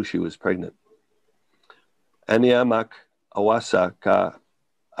 She knew she was pregnant. Aniamak awasa ka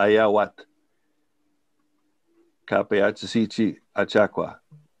ayawat ka peachisichi achakwa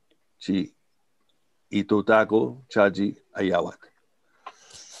chi itotago chaji ayawat.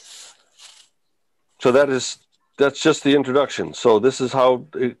 So that's just the introduction. So this is how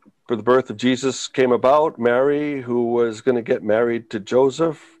for the birth of Jesus came about. Mary, who was going to get married to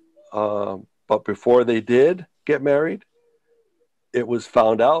Joseph, but before they did get married, it was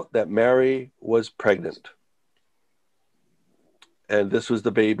found out that Mary was pregnant. And this was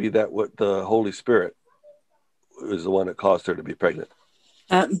the baby that the Holy Spirit was the one that caused her to be pregnant.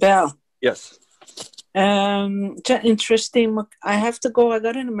 Belle. Yes. Interesting. I have to go. I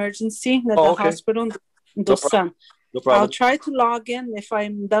got an emergency at the hospital. No problem. I'll try to log in if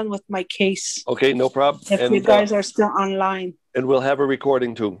I'm done with my case. Okay, no problem. If you guys are still online. And we'll have a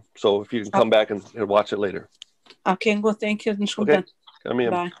recording too. So if you can come back and watch it later. Okay, well, thank you. Okay.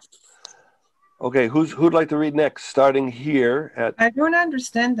 Bye. Okay, who'd like to read next? Starting here at. I don't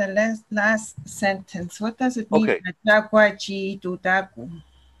understand the last sentence. What does it mean? Okay.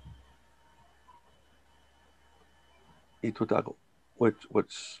 Itutago.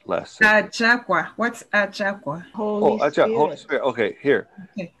 What's last sentence? Achakwa. What's Achakwa? Holy Spirit. Holy Spirit. Okay, here.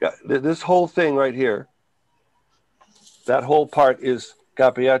 Okay. Yeah, this whole thing right here, that whole part is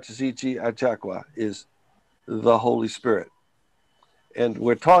Kapiachizichi Achakwa, is the Holy Spirit. And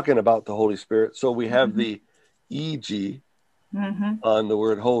we're talking about the Holy Spirit. So we have the EG on the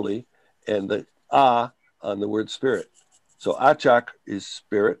word holy and the A on the word spirit. So Achak is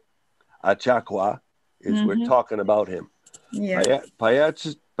spirit. Achakwa is we're talking about him. Yeah.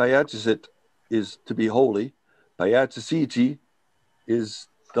 Payachisit is to be holy. Payachisiti is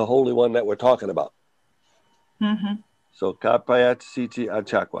the holy one that we're talking about. So Kapayachisiti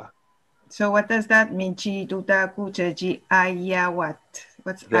Achakwa. So what does that mean? Chi duta kuchaji ayawat.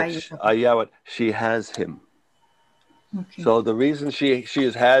 What's ayawat? Ayawat, she has him. Okay. So the reason she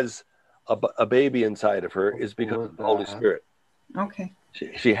has a baby inside of her is because of the Holy Spirit. Okay.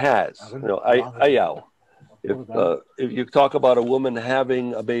 She has, ayaw. If you talk about a woman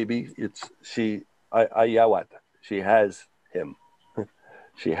having a baby, it's ayawat. She has him.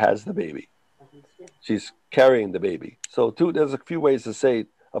 She has the baby. She's carrying the baby. So there's a few ways to say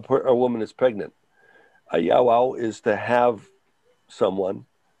a woman is pregnant. Ayawaw is to have someone,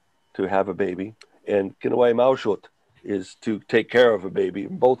 to have a baby, and kinawai maushut is to take care of a baby.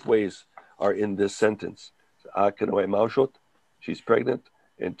 Both ways are in this sentence. Kinawai maushut, she's pregnant,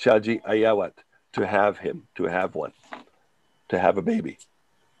 and chaji ayawat, to have him, to have one, to have a baby.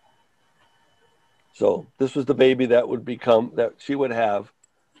 So this was the baby that she would have,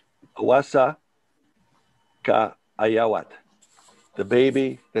 awasa ka ayawat, the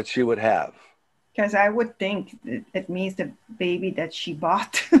baby that she would have. Because I would think it means the baby that she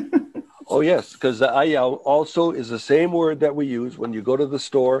bought. Oh, yes, because the ayaw also is the same word that we use when you go to the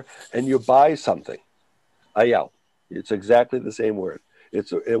store and you buy something. Ayaw. It's exactly the same word.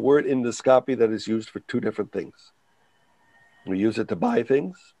 It's a word in Naskapi that is used for two different things. We use it to buy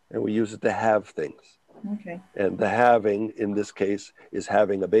things, and we use it to have things. Okay. And the having, in this case, is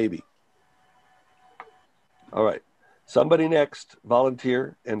having a baby. All right. Somebody next,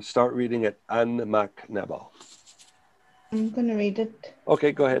 volunteer, and start reading at Anmak Nabal. I'm going to read it.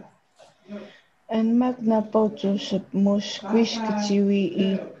 Okay, go ahead. And magna potus mus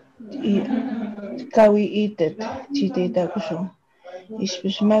quisciwi kawi itet chite dakusho.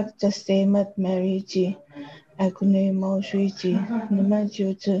 Ispus mag tastemat marichi akune mausuichi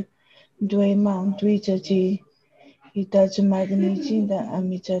numajutu dwe mount dwichachi itach magnichi da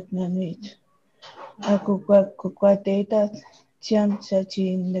amichat nanuit. Aku kwateta chiam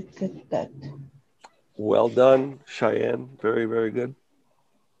chachi nekatat. Well done, Cheyenne. Very, very good.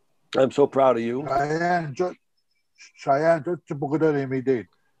 I'm so proud of you. Cheyenne, just imidin.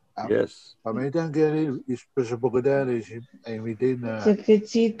 Yes. Pamitan gani is Pagada is imidin.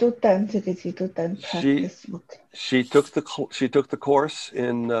 She took the course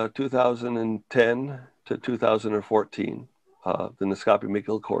in 2010 to 2014, the Naskapi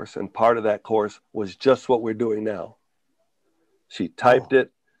Mikil course, and part of that course was just what we're doing now. She typed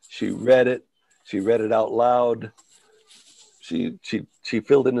it, she read it out loud. She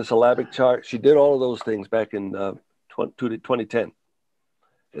filled in the syllabic chart. She did all of those things back in 2010,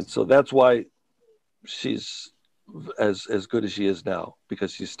 and so that's why she's as good as she is now,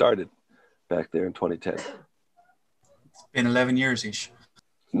 because she started back there in 2010. It's been 11 years ish.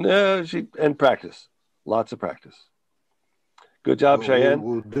 No, and practice, lots of practice. Good job, Cheyenne.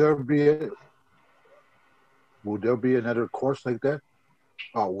 Would there be another course like that?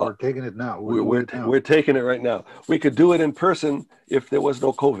 Oh, we're taking it now. We're taking it right now. We could do it in person if there was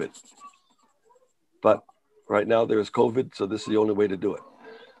no COVID, but right now there is COVID, so this is the only way to do it.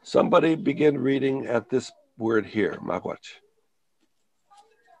 Somebody begin reading at this word here, Magwach.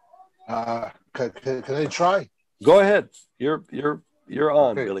 Can I try? Go ahead. You're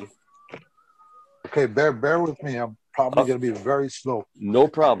on, okay. Billy. Okay, bear with me. I'm probably going to be very slow. No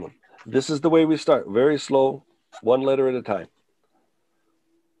problem. This is the way we start. Very slow, one letter at a time.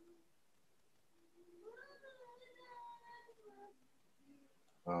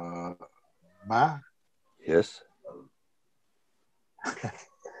 Ma? Yes.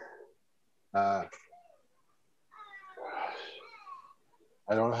 I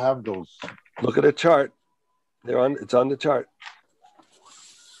don't have those. Look at the chart. It's on the chart.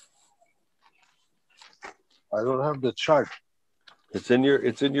 I don't have the chart. It's in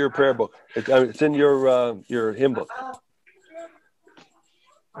your prayer book. It's in your hymn book.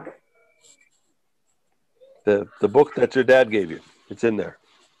 The book that your dad gave you. It's in there.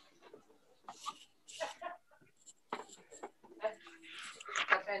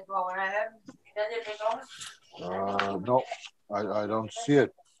 No, I don't see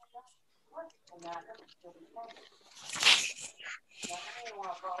it.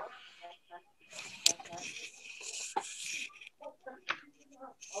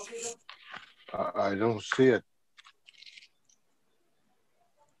 I don't see it.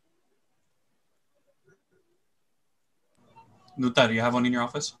 Nuta, do you have one in your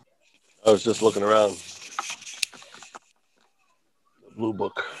office? I was just looking around. The blue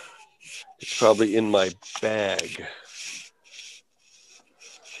book. It's probably in my bag.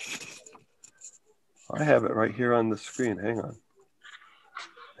 I have it right here on the screen. Hang on.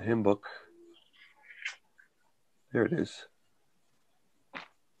 The hymn book. There it is.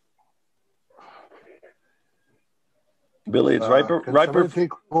 Billy, it's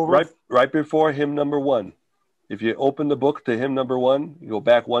right before hymn number 1. If you open the book to hymn number 1, you go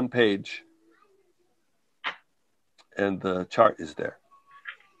back 1 page, and the chart is there.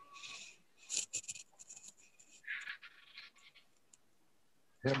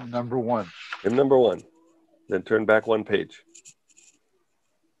 Hymn number 1. Hymn number 1. Then turn back 1 page.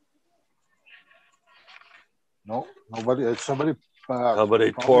 No, nobody. Somebody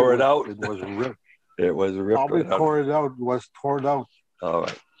tore it out. It was ripped. It was ripped. Probably tore it out. Was torn out. All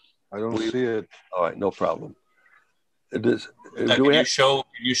right. I don't see it. All right, no problem. It is. Can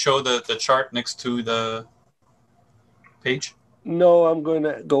you show the chart next to the page? No, I'm going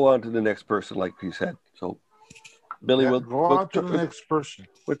to go on to the next person, like he said. So, Billy, we'll go on to the next person.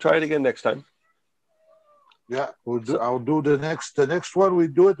 We'll try it again next time. Yeah, I'll do the next. The next one we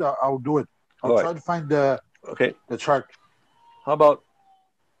do it. I'll do it. I'll try to find the chart. How about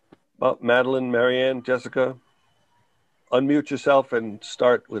Madeline, Marianne, Jessica? Unmute yourself and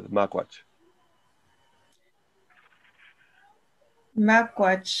start with Makwach.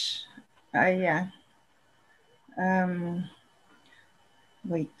 Makwach, yeah.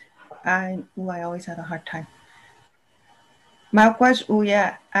 Wait, I always had a hard time. Makwach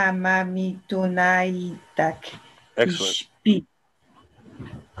uya amamitunaitak. Excellent.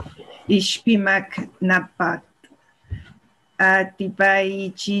 Ishpimak napat.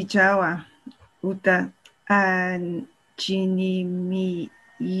 Atipai chichawa uta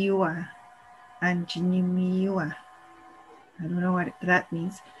anjinimiwa. Anjinimiwa. I don't know what that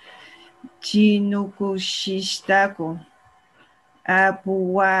means. Chinukushistako.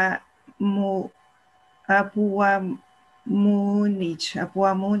 Apua Munich.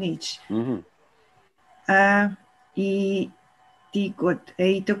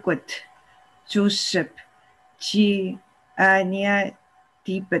 Eitukut. Joseph. Chi Anya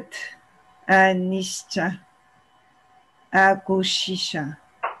Tibet. Anischa. Agushisha.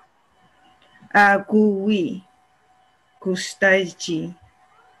 Agui. Gustaji.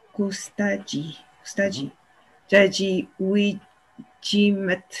 Jaji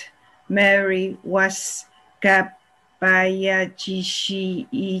Wijimet. Mary was Kabayajishi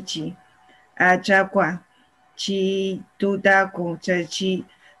Iji. Ajagwa. Chi Dudago. Jaji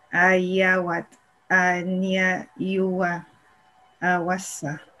Ayawat. Anya Yua.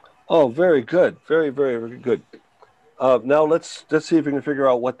 Awasa. Oh, very good. Very, very, very good. Now let's see if we can figure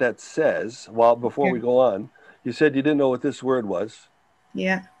out what that says. Before we go on, you said you didn't know what this word was.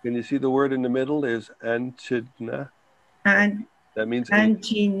 Yeah. Can you see the word in the middle is Anchidna? That means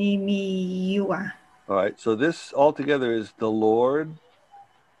Anjinimiua. All right. So this altogether is the Lord,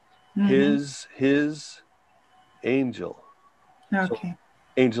 his angel. Okay. So,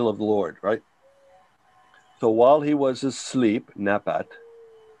 angel of the Lord, right? So while he was asleep, Napat,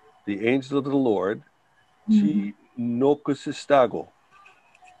 the angel of the Lord, Chi Nokusistago,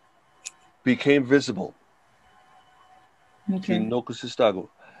 became visible. Okay. Chi Nokusistago.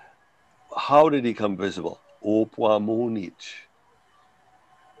 How did he come visible? Opwamunich.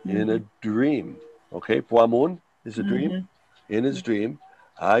 In a dream. Okay, Pwamun is a dream. In his dream,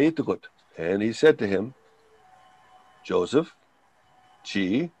 Aitukut. And he said to him, Joseph,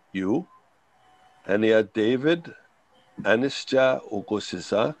 Chi, you, Ania David, Anisja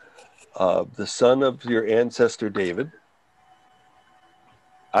Okosisa, the son of your ancestor David,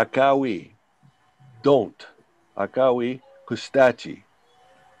 Akawi, don't. Akawi Kustachi.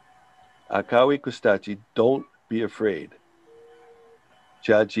 Akawi Kustachi, don't be afraid.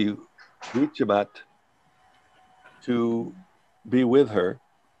 Chachi Wichamat, to be with her,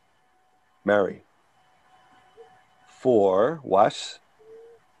 marry. For was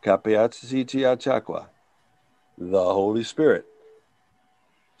Kapiatsichiachakwa, the Holy Spirit.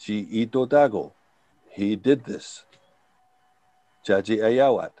 Chi ito dago, he did this. Chachi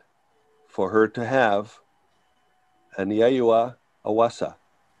ayawat, for her to have an yayua awasa,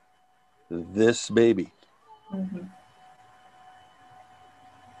 this baby.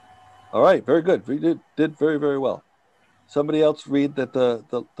 All right, very good. We did very, very well. Somebody else read that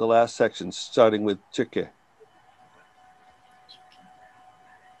the last section, starting with Chike.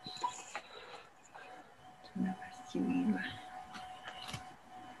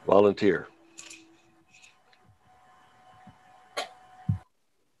 Volunteer.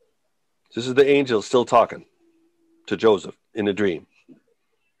 This is the angel still talking to Joseph. in a dream.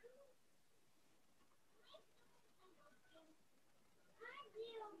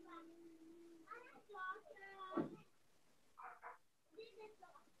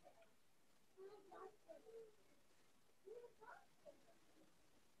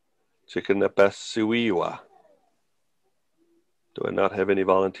 Chikanapasuiwa. Do I not have any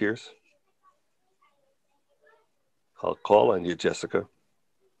volunteers? I'll call on you, Jessica.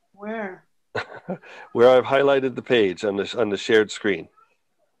 Where? Where I've highlighted the page on the shared screen.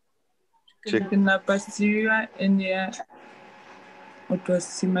 Chikanapasuiwa inya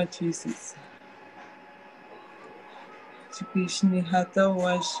utwasima Jesus. Chikishni hata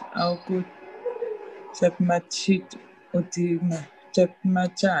wash auku chapmachit utima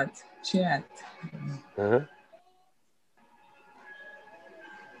chapmachat chat.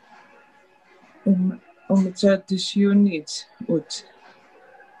 Umchatishunit ut.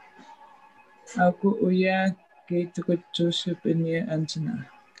 Auku uya gatukut Joseph inya Anjana.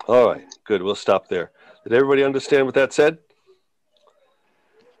 All right, good. We'll stop there. Did everybody understand what that said?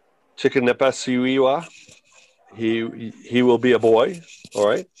 Chikanapasuiwa. He will be a boy. All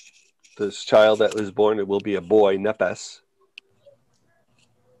right. This child that was born, it will be a boy, Nepes.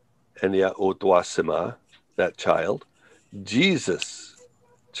 Enya Otwasima, that child. Jesus,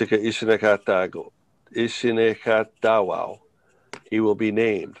 Chika Ishinekatawao. He will be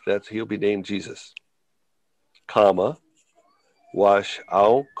named. He'll be named Jesus. Comma. Wash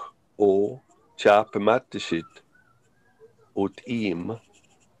auk o chapamatishit utim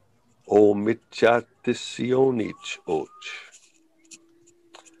o mitchatisionich och.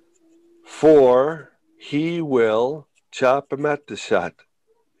 For he will chapamatishat.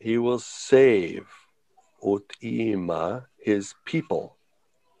 He will save utima, his people.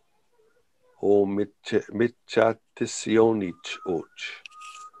 O mitchatisionich och,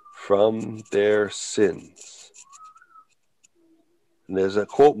 from their sins. And there's a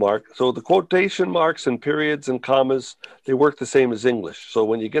quote mark. So the quotation marks and periods and commas, they work the same as English. So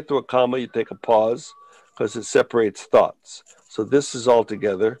when you get to a comma, you take a pause because it separates thoughts. So this is all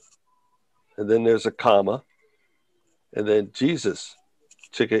together. And then there's a comma. And then Jesus,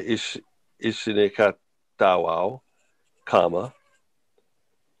 Chika Ishinekatawao, comma.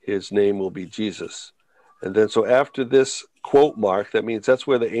 His name will be Jesus. And then so after this quote mark, that means that's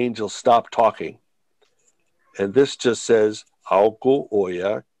where the angels stop talking. And this just says, Auko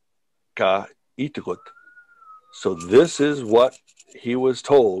oya ka itikut. So this is what he was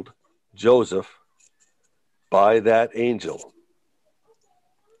told, Joseph, by that angel.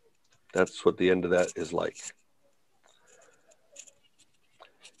 That's what the end of that is like.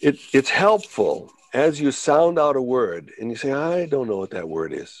 It's helpful as you sound out a word and you say, I don't know what that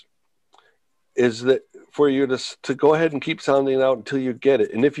word is that for you to go ahead and keep sounding it out until you get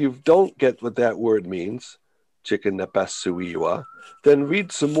it. And if you don't get what that word means, Chikanapasuiwa, then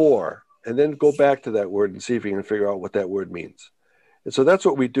read some more and then go back to that word and see if you can figure out what that word means. And so that's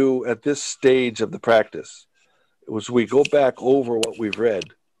what we do at this stage of the practice. We go back over what we've read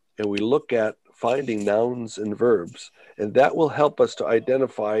and we look at finding nouns and verbs, and that will help us to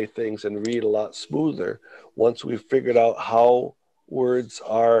identify things and read a lot smoother once we've figured out how words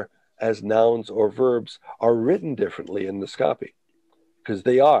are, as nouns or verbs, are written differently in Naskapi, because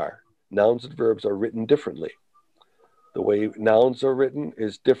they are. Nouns and verbs are written differently. The way nouns are written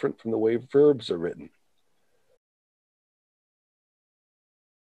is different from the way verbs are written.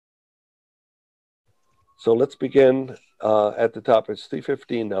 So let's begin at the top. It's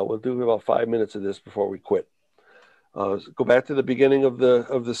 3:15 now. We'll do about 5 minutes of this before we quit. Go back to the beginning of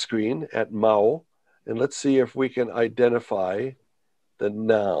the screen at Mao, and let's see if we can identify the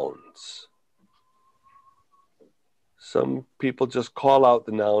nouns. Some people just call out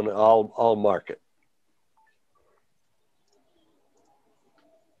the noun, and I'll mark it.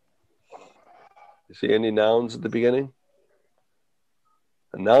 You see any nouns at the beginning?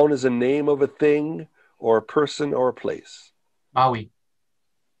 A noun is a name of a thing or a person or a place. Maui.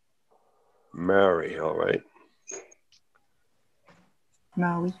 Mary, all right.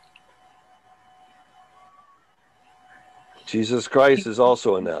 Maui. Jesus Christ is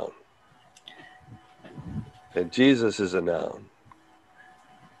also a noun. And Jesus is a noun.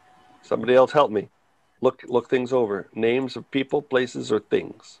 Somebody else help me. Look things over. Names of people, places, or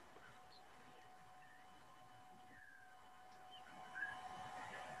things.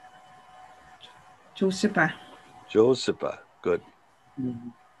 Josepha. Josepha, good. Mm-hmm.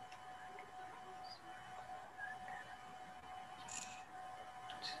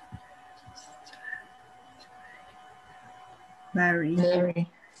 Mary.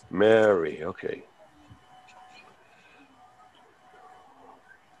 Mary, okay.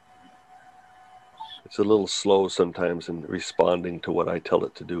 It's a little slow sometimes in responding to what I tell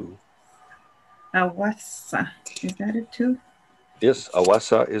it to do. Awasa. Is that it too? Yes,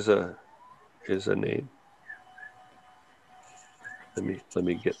 Awasa is a name. Let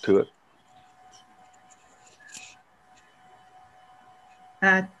me get to it.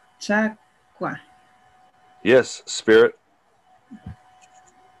 Achakwa. Yes, spirit.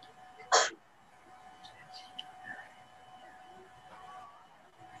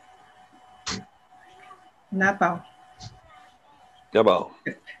 Napao. Yabao.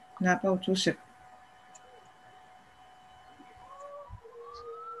 Napao Joseph.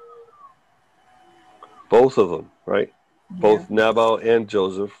 Both of them, right? Both Yeah. Nabal and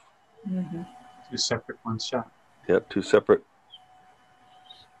Joseph. Mm-hmm. Two separate ones shot. Yep, two separate.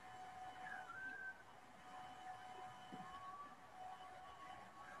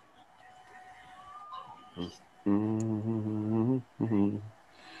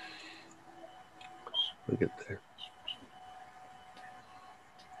 We'll get there.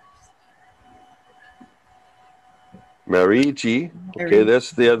 Mariji. Okay,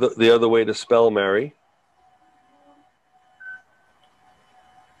 that's the other way to spell Mary.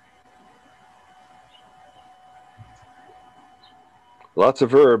 Lots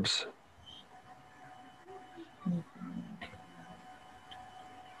of verbs.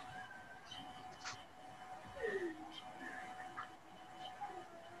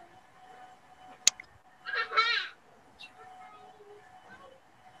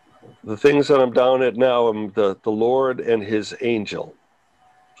 The things that I'm down at now, I'm the Lord and his angel.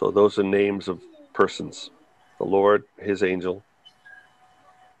 So those are names of persons. The Lord, his angel.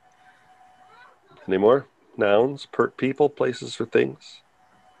 Any more? Nouns, people, places, or things?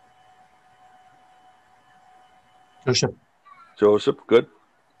 Joseph. Joseph, good.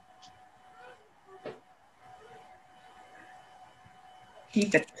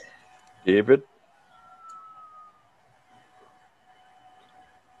 David. David.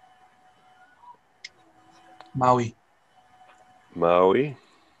 Maui. Maui.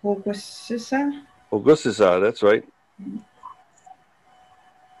 Augusta. Augusta, that's right.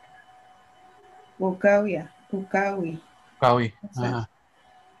 Ugawi. Ugawi. Maui.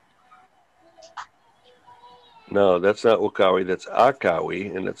 No, that's not Okawi. That's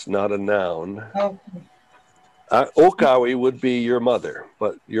Akawi, and it's not a noun. Okay. Okawi would be your mother,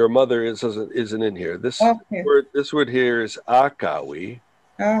 but your mother isn't in here. This word here is Akawi.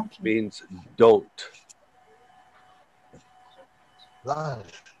 Okay. Means don't. Lash.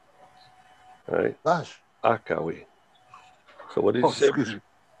 Right? Lash. Akawi. So what did you say? Excuse me.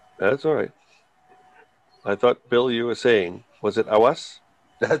 That's all right. I thought, Bill, you were saying, was it Awas?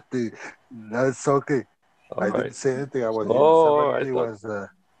 That's okay. All I right. didn't say anything. I was.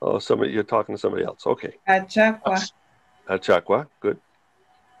 You're talking to somebody else. Okay. Achakwa. Achakwa, good.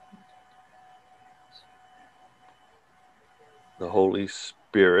 The Holy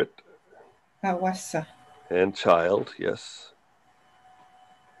Spirit. Awasa. And child, yes.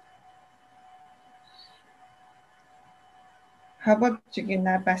 How about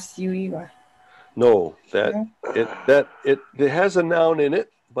Chiginabasiwa? No, it has a noun in it,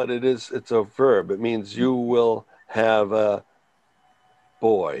 but it's a verb. It means you will have a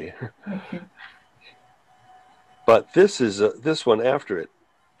boy. Okay. But this one after it.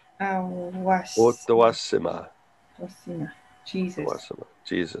 Otawasima. Jesus. Otawasima.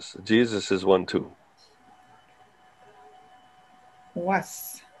 Jesus. Jesus is one too.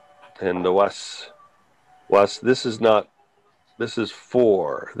 Was. And the was. This is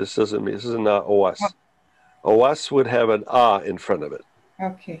for. This doesn't mean, this is not owas. Owas would have an in front of it.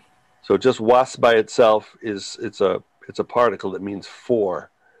 Okay. So just was by itself it's a particle that means for.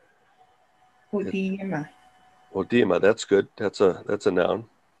 Udiyama. Odima, that's good. That's a noun.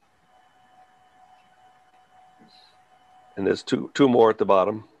 And there's two more at the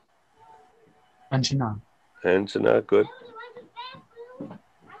bottom. Anjana. Anjana, good.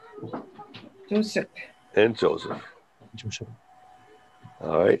 Joseph. And Joseph. Joseph.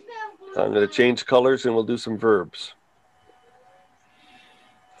 All right. I'm going to change colors and we'll do some verbs.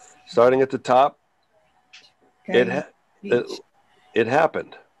 Starting at the top. Okay. It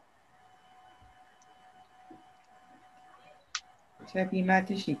happened.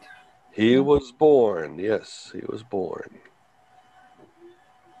 He was born. Yes, he was born.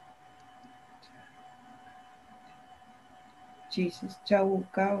 Jesus.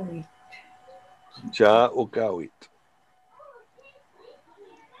 Jaugawit. Jaugawit.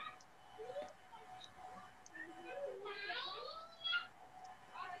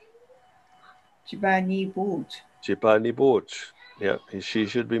 Chibani Boj. Chipani Boj. Yeah, she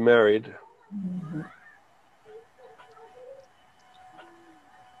should be married. Mm-hmm.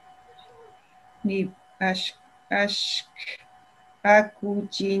 Ashk, ashk,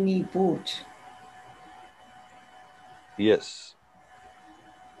 akujini boot. Yes.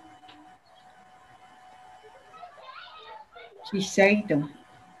 Shiseido.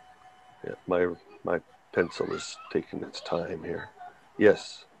 Yeah, my pencil is taking its time here.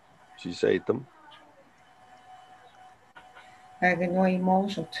 Yes. Shiseitum. Aganoi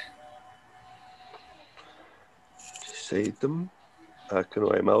mosot. Shiseitum.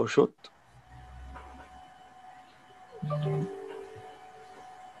 Akanoi maushut.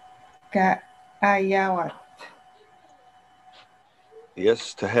 Ka ayawat.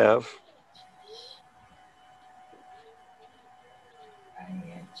 Yes, to have.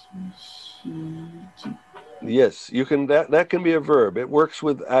 Yes, you can. That can be a verb. It works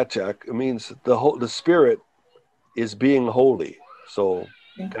with achak. It means the spirit is being holy. So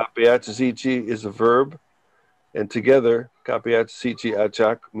kapiatsichi is a verb, and together kapiatsichi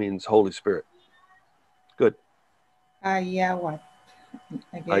achak means Holy Spirit. Good. Ayawat.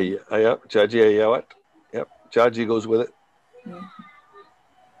 Again. Yep. Chaji ayawat. Yep. Chaji goes with it. Yeah.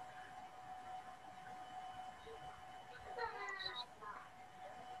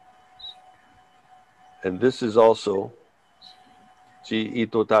 And this is also ji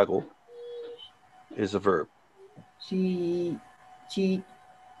itotago is a verb. Ji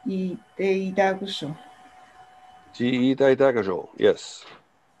iteidaguso. Ji itaitagajo. Yes.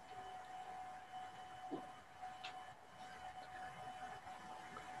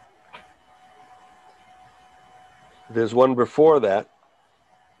 There's one before that.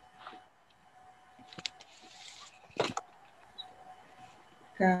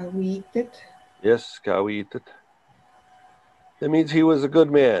 Kawitet. Yes, kawitet. That means he was a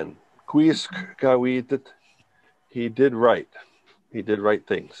good man. Quis kawitet. He did right. He did right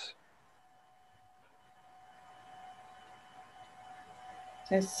things.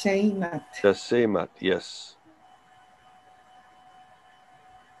 Taseimat. Dasemat, yes.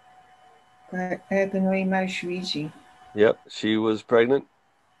 Aganoi mashuiji. Yep, she was pregnant.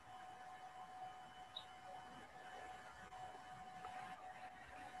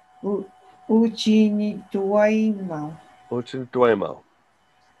 Uchini duaimau. Ochin Dwaimao.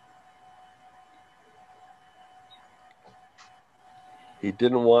 He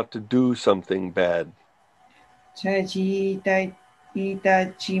didn't want to do something bad. Chaji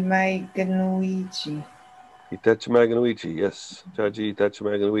itachimai ganuichi. Itachimaganuichi, yes. Chaji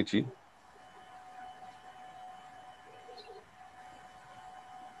Itachimaganuichi.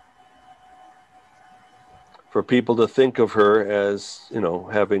 For people to think of her as,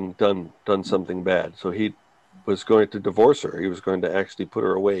 having done something bad. So he was going to divorce her. He was going to actually put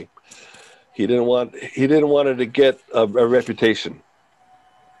her away. He didn't want her to get a reputation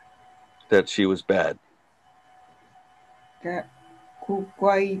that she was bad.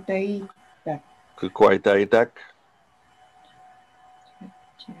 Kukwaitai.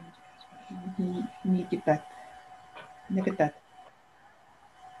 Nikitat.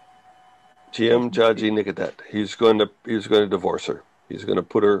 Chiam Chaji Nikatat. He's going to divorce her. He's going to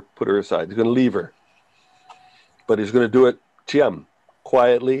put her aside. He's going to leave her. But he's going to do it chiam,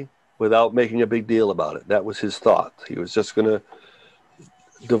 quietly, without making a big deal about it. That was his thought. He was just going to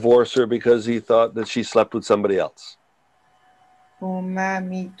divorce her because he thought that she slept with somebody else. All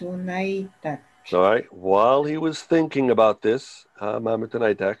right. While he was thinking about this,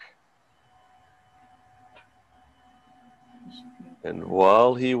 Mamitanaitak, and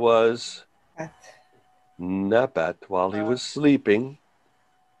while he was napat, while he was sleeping,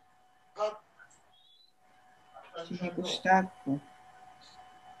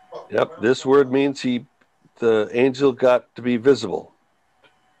 yep, this word means the angel got to be visible.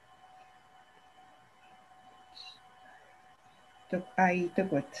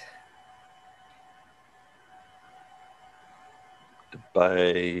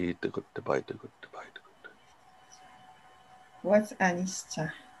 What's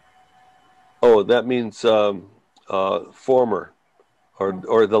anischa? Oh, that means former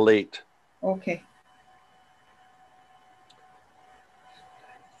or the late. Okay.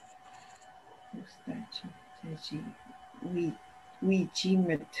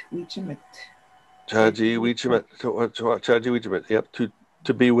 Chaji Wichimet. Yep,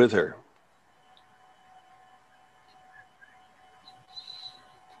 to be with her.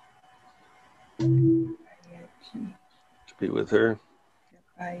 To be with her.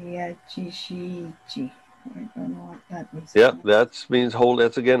 I don't know what that means. Yeah, that means holy.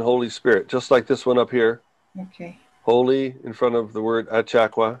 That's again Holy Spirit, just like this one up here. Okay. Holy in front of the word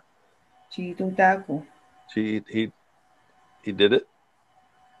achakwa. He did it.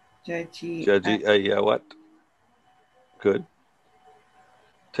 Jaji what? Good.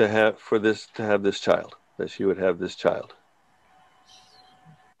 to have this child, that she would have this child?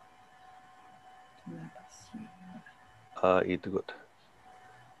 Itagut.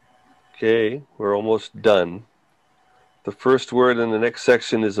 Okay, we're almost done. The first word in the next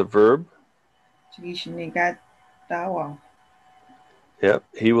section is a verb. Yep,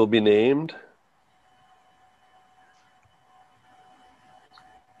 he will be named.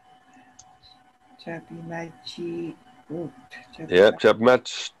 Yep,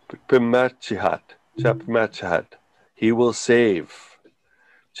 Chapmachihat. He will save.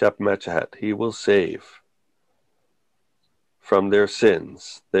 Chapmachihat. He will save from their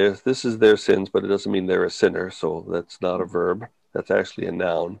sins. This is their sins, but it doesn't mean they're a sinner, so that's not a verb. That's actually a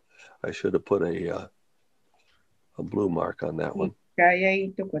noun. I should have put a blue mark on that one. Yep.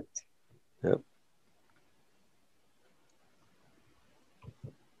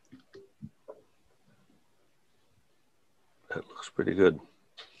 That looks pretty good.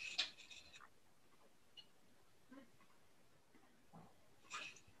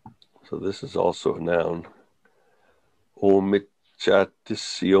 So this is also a noun.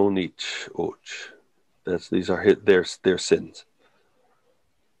 Omichatisionich och. These are their sins.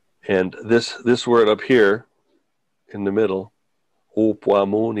 And this word up here in the middle,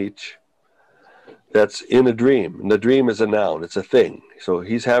 opwamonich, that's in a dream. And the dream is a noun, it's a thing. So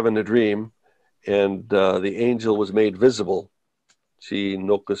he's having a dream, and the angel was made visible. Chi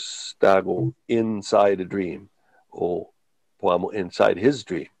nokustago, inside a dream. Inside his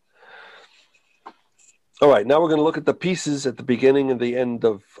dream. All right, now we're going to look at the pieces at the beginning and the end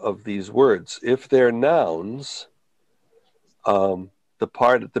of these words. If they're nouns, the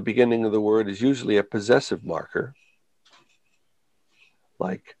part at the beginning of the word is usually a possessive marker.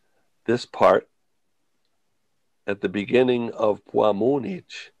 Like this part at the beginning of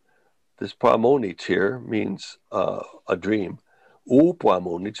Puamonich. This Puamonich here means a dream. U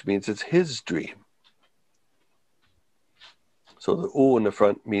Puamonich means it's his dream. So the U in the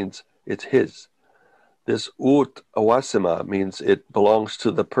front means it's his. This ut awasima means it belongs to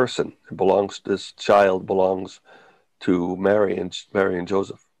the person. This child belongs to Mary and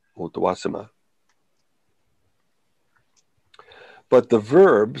Joseph. Ut awasima. But the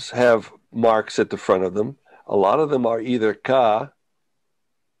verbs have marks at the front of them. A lot of them are either ka,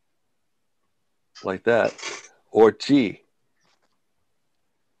 like that, or chi,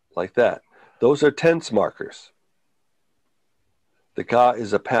 like that. Those are tense markers. The ka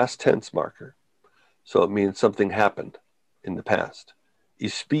is a past tense marker. So it means something happened in the past.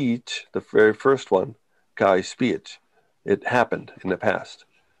 Ispich, the very first one, ka ispich, it happened in the past.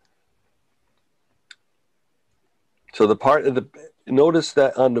 So the part of notice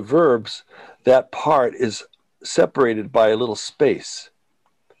that on the verbs, that part is separated by a little space.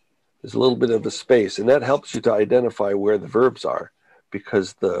 There's a little bit of a space, and that helps you to identify where the verbs are,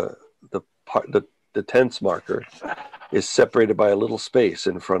 because the tense marker is separated by a little space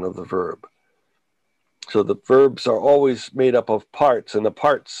in front of the verb. So the verbs are always made up of parts, and the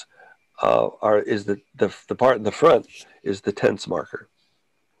parts the part in the front is the tense marker.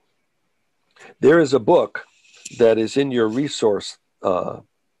 There is a book that is in your resource folder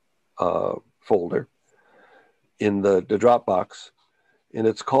in the Dropbox, and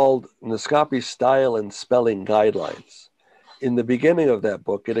it's called Naskapi Style and Spelling Guidelines. In the beginning of that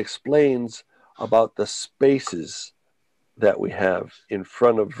book, it explains about the spaces that we have in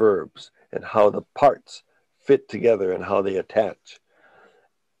front of verbs and how the parts fit together and how they attach.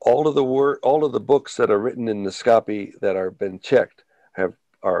 All of the books that are written in Naskapi that are been checked have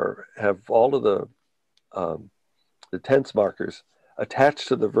all of the tense markers attached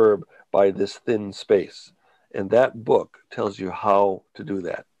to the verb by this thin space, and that book tells you how to do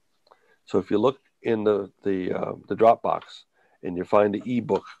that. So if you look in the Dropbox and you find the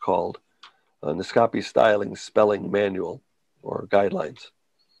ebook called Naskapi Styling Spelling Manual or Guidelines,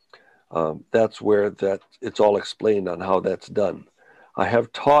 that's where it's all explained on how that's done. I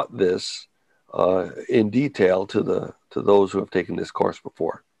have taught this in detail to those who have taken this course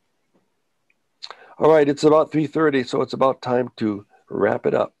before. All right, it's about 3:30, so it's about time to wrap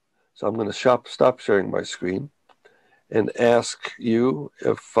it up. So I'm going to stop sharing my screen and ask you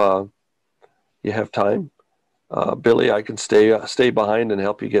if you have time. Billy, I can stay behind and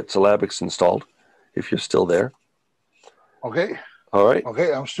help you get syllabics installed if you're still there. Okay. All right.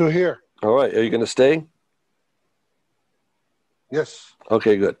 Okay, I'm still here. All right. Are you going to stay? Yes.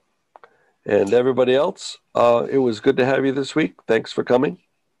 Okay, good. And everybody else, it was good to have you this week. Thanks for coming.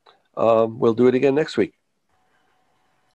 We'll do it again next week.